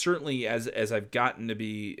 And certainly as I've gotten to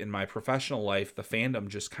be in my professional life, the fandom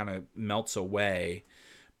just kind of melts away.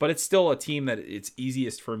 But it's still a team that it's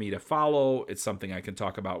easiest for me to follow. It's something I can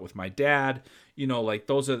talk about with my dad.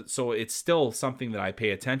 So it's still something that I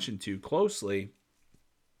pay attention to closely.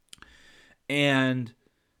 And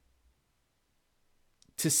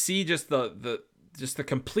to see just the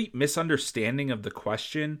complete misunderstanding of the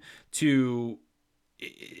question,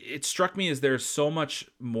 it struck me as there's so much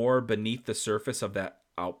more beneath the surface of that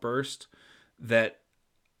outburst that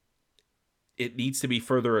it needs to be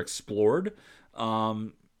further explored.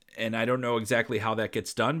 And I don't know exactly how that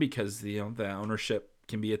gets done because the ownership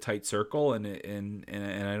can be a tight circle, and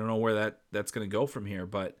I don't know where that's going to go from here.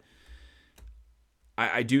 But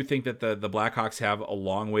I do think that the Blackhawks have a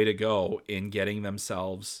long way to go in getting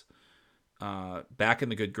themselves back in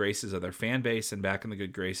the good graces of their fan base and back in the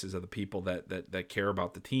good graces of the people that care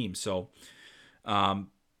about the team. So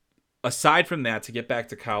aside from that, to get back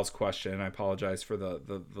to Kyle's question, and I apologize for the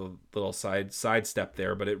little sidestep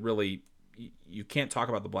there, but it really, you can't talk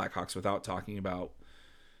about the Blackhawks without talking about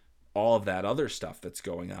all of that other stuff that's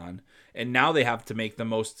going on. And now they have to make the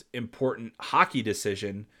most important hockey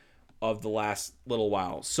decision of the last little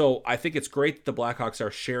while. So I think it's great that the Blackhawks are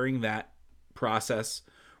sharing that process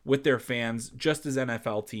with their fans, just as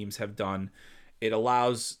NFL teams have done.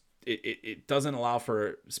 It doesn't allow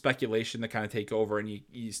for speculation to kind of take over, and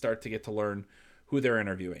you start to get to learn who they're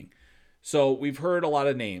interviewing. So we've heard a lot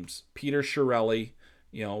of names. Peter Chiarelli,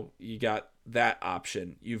 you got that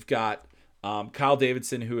option. You've got Kyle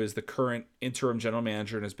Davidson, who is the current interim general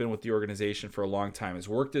manager and has been with the organization for a long time, has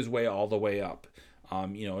worked his way all the way up.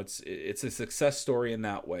 It's a success story in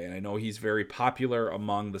that way, and I know he's very popular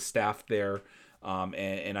among the staff there.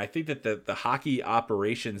 And I think that the hockey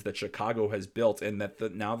operations that Chicago has built, and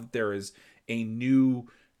that now that there is a new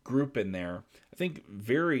group in there, I think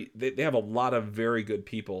they have a lot of very good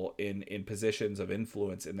people in positions of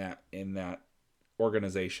influence in that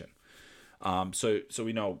organization. So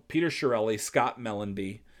we know Peter Chiarelli, Scott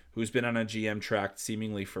Mellanby, who's been on a GM track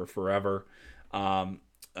seemingly for forever. Kyle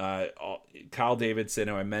Davidson,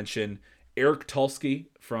 who I mentioned, Eric Tulsky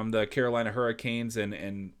from the Carolina Hurricanes,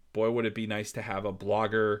 and boy, would it be nice to have a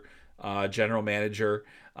blogger general manager.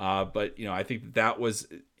 But I think that was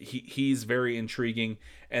he's very intriguing.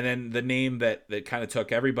 And then the name that kind of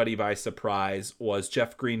took everybody by surprise was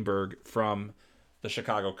Jeff Greenberg from the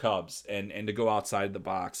Chicago Cubs, and to go outside the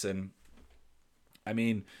box. And I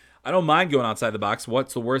mean, I don't mind going outside the box.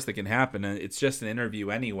 What's the worst that can happen? And it's just an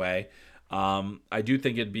interview anyway. I do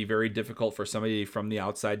think it'd be very difficult for somebody from the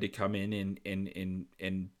outside to come in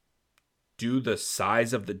and do the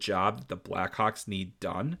size of the job that the Blackhawks need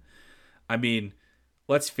done. I mean,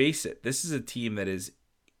 let's face it, this is a team that is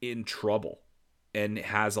in trouble and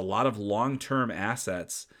has a lot of long-term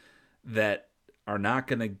assets that are not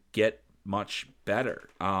going to get much better.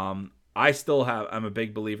 I'm a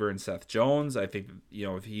big believer in Seth Jones. I think,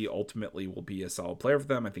 if he ultimately will be a solid player for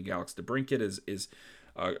them. I think Alex DeBrincat is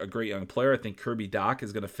a great young player. I think Kirby Dach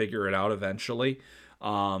is going to figure it out eventually.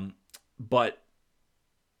 But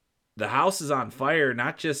the house is on fire,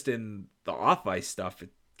 not just in the off-ice stuff,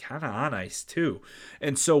 it's kind of on ice too.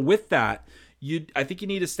 And so with that, I think you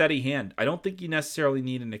need a steady hand. I don't think you necessarily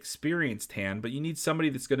need an experienced hand, but you need somebody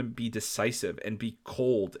that's going to be decisive and be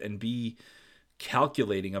cold and be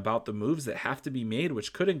calculating about the moves that have to be made,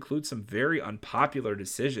 which could include some very unpopular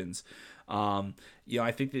decisions. I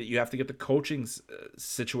think that you have to get the coaching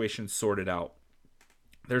situation sorted out.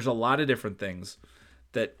 There's a lot of different things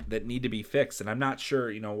that need to be fixed. And I'm not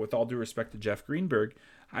sure, with all due respect to Jeff Greenberg,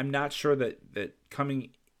 I'm not sure that coming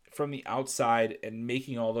from the outside and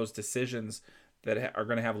making all those decisions that are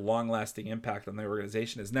going to have long-lasting impact on the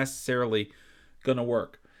organization is necessarily going to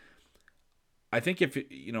work. I think I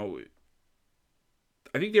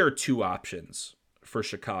think there are two options for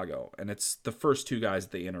Chicago, and it's the first two guys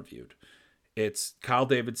they interviewed. It's Kyle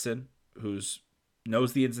Davidson, who's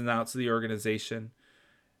knows the ins and outs of the organization.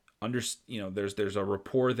 There's a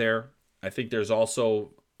rapport there. I think there's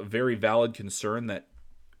also a very valid concern that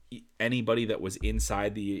anybody that was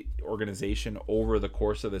inside the organization over the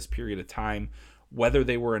course of this period of time, whether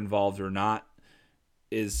they were involved or not,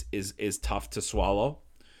 is tough to swallow.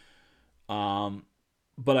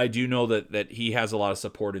 But I do know that he has a lot of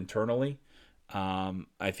support internally.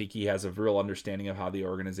 I think he has a real understanding of how the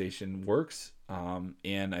organization works.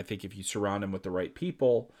 And I think if you surround him with the right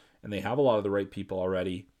people, and they have a lot of the right people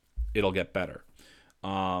already, it'll get better.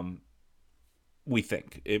 We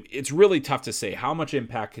think. It's really tough to say how much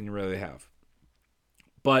impact can you really have.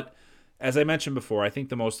 But as I mentioned before, I think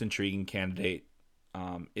the most intriguing candidate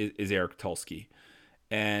is Eric Tulsky.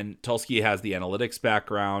 And Tulsky has the analytics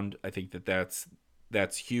background. I think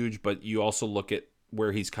that's huge, but you also look at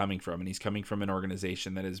where he's coming from, and he's coming from an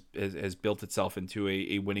organization that has built itself into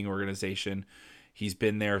a winning organization. He's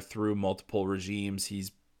been there through multiple regimes.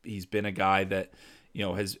 He's been a guy that,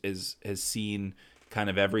 has seen kind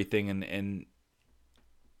of everything and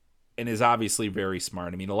is obviously very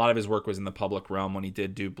smart. I mean, a lot of his work was in the public realm when he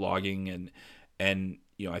did do blogging, and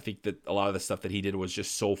I think that a lot of the stuff that he did was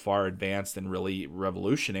just so far advanced and really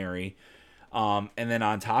revolutionary. And then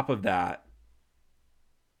on top of that,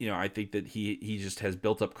 I think that he just has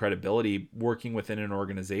built up credibility working within an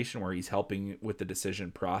organization where he's helping with the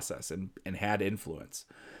decision process and had influence.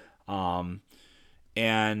 And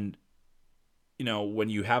when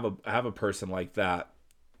you have a person like that,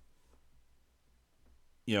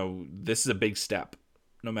 this is a big step,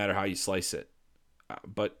 no matter how you slice it.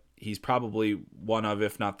 But he's probably one of,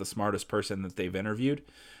 if not the smartest person that they've interviewed,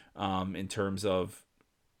 in terms of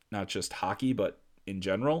not just hockey, but in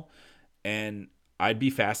general. And I'd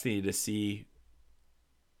be fascinated to see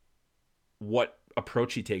what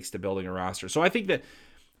approach he takes to building a roster. So I think that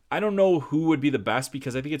I don't know who would be the best,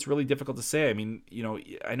 because I think it's really difficult to say. I mean,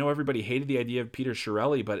 I know everybody hated the idea of Peter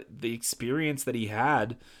Chiarelli, but the experience that he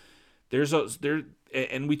had,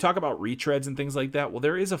 and we talk about retreads and things like that. Well,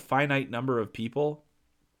 there is a finite number of people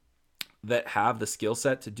that have the skill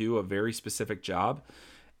set to do a very specific job.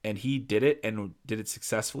 And he did it, and did it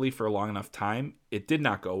successfully for a long enough time. It did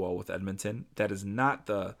not go well with Edmonton. That is not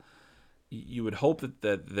you would hope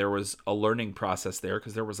that there was a learning process there,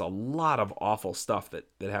 because there was a lot of awful stuff that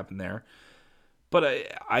happened there. But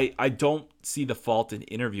I don't see the fault in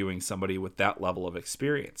interviewing somebody with that level of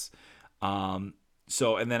experience. And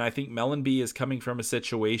then I think Mellanby is coming from a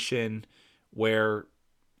situation where,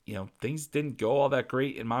 things didn't go all that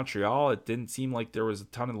great in Montreal. It didn't seem like there was a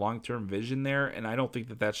ton of long-term vision there. And I don't think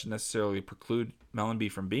that should necessarily preclude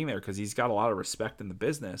Mellanby from being there, because he's got a lot of respect in the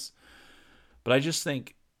business. But I just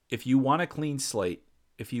think if you want a clean slate,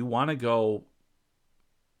 if you want to go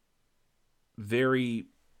very,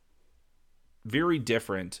 very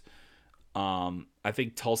different, I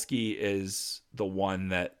think Tulsky is the one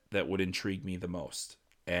that would intrigue me the most.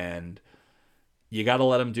 And you got to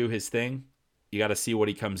let him do his thing. You got to see what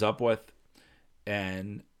he comes up with.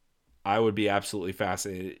 And I would be absolutely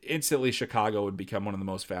fascinated. Instantly, Chicago would become one of the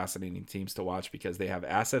most fascinating teams to watch, because they have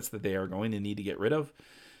assets that they are going to need to get rid of.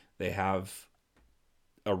 They have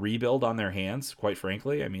a rebuild on their hands, quite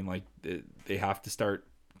frankly. I mean, they have to start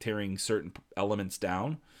tearing certain elements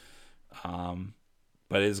down.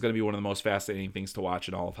 But it is going to be one of the most fascinating things to watch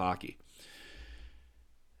in all of hockey.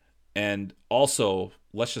 And also,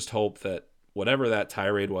 let's just hope that whatever that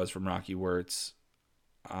tirade was from Rocky Wirtz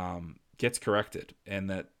gets corrected, and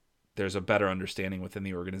that there's a better understanding within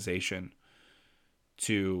the organization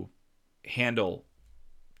to handle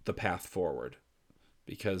the path forward,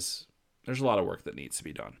 because there's a lot of work that needs to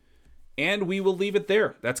be done. And we will leave it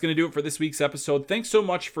there. That's going to do it for this week's episode. Thanks so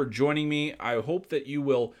much for joining me. I hope that you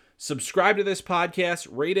will subscribe to this podcast,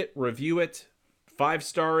 rate it, review it,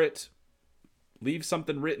 5-star it, leave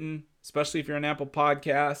something written, especially if you're on Apple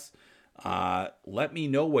Podcasts. Let me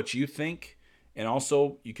know what you think. And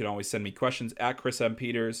also, you can always send me questions at Chris M.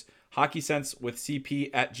 Peters,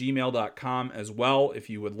 hockeysense@gmail.com as well, if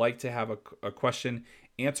you would like to have a question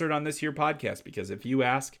answered on this here podcast. Because if you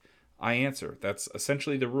ask, I answer. That's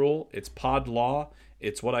essentially the rule. It's pod law.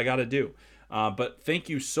 It's what I got to do. But thank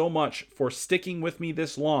you so much for sticking with me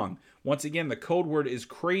this long. Once again, the code word is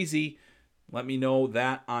crazy. Let me know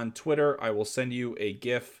that on Twitter. I will send you a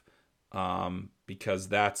GIF, because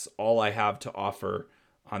that's all I have to offer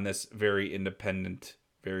on this very independent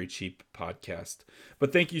very cheap podcast.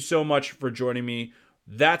 But thank you so much for joining me.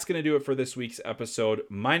 That's going to do it for this week's episode.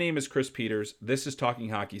 My name is Chris Peters. This is Talking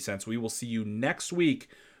Hockey Sense. We will see you next week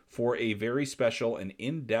for a very special and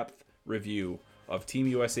in-depth review of Team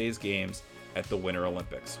USA's games at the Winter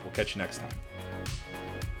Olympics. We'll catch you next time.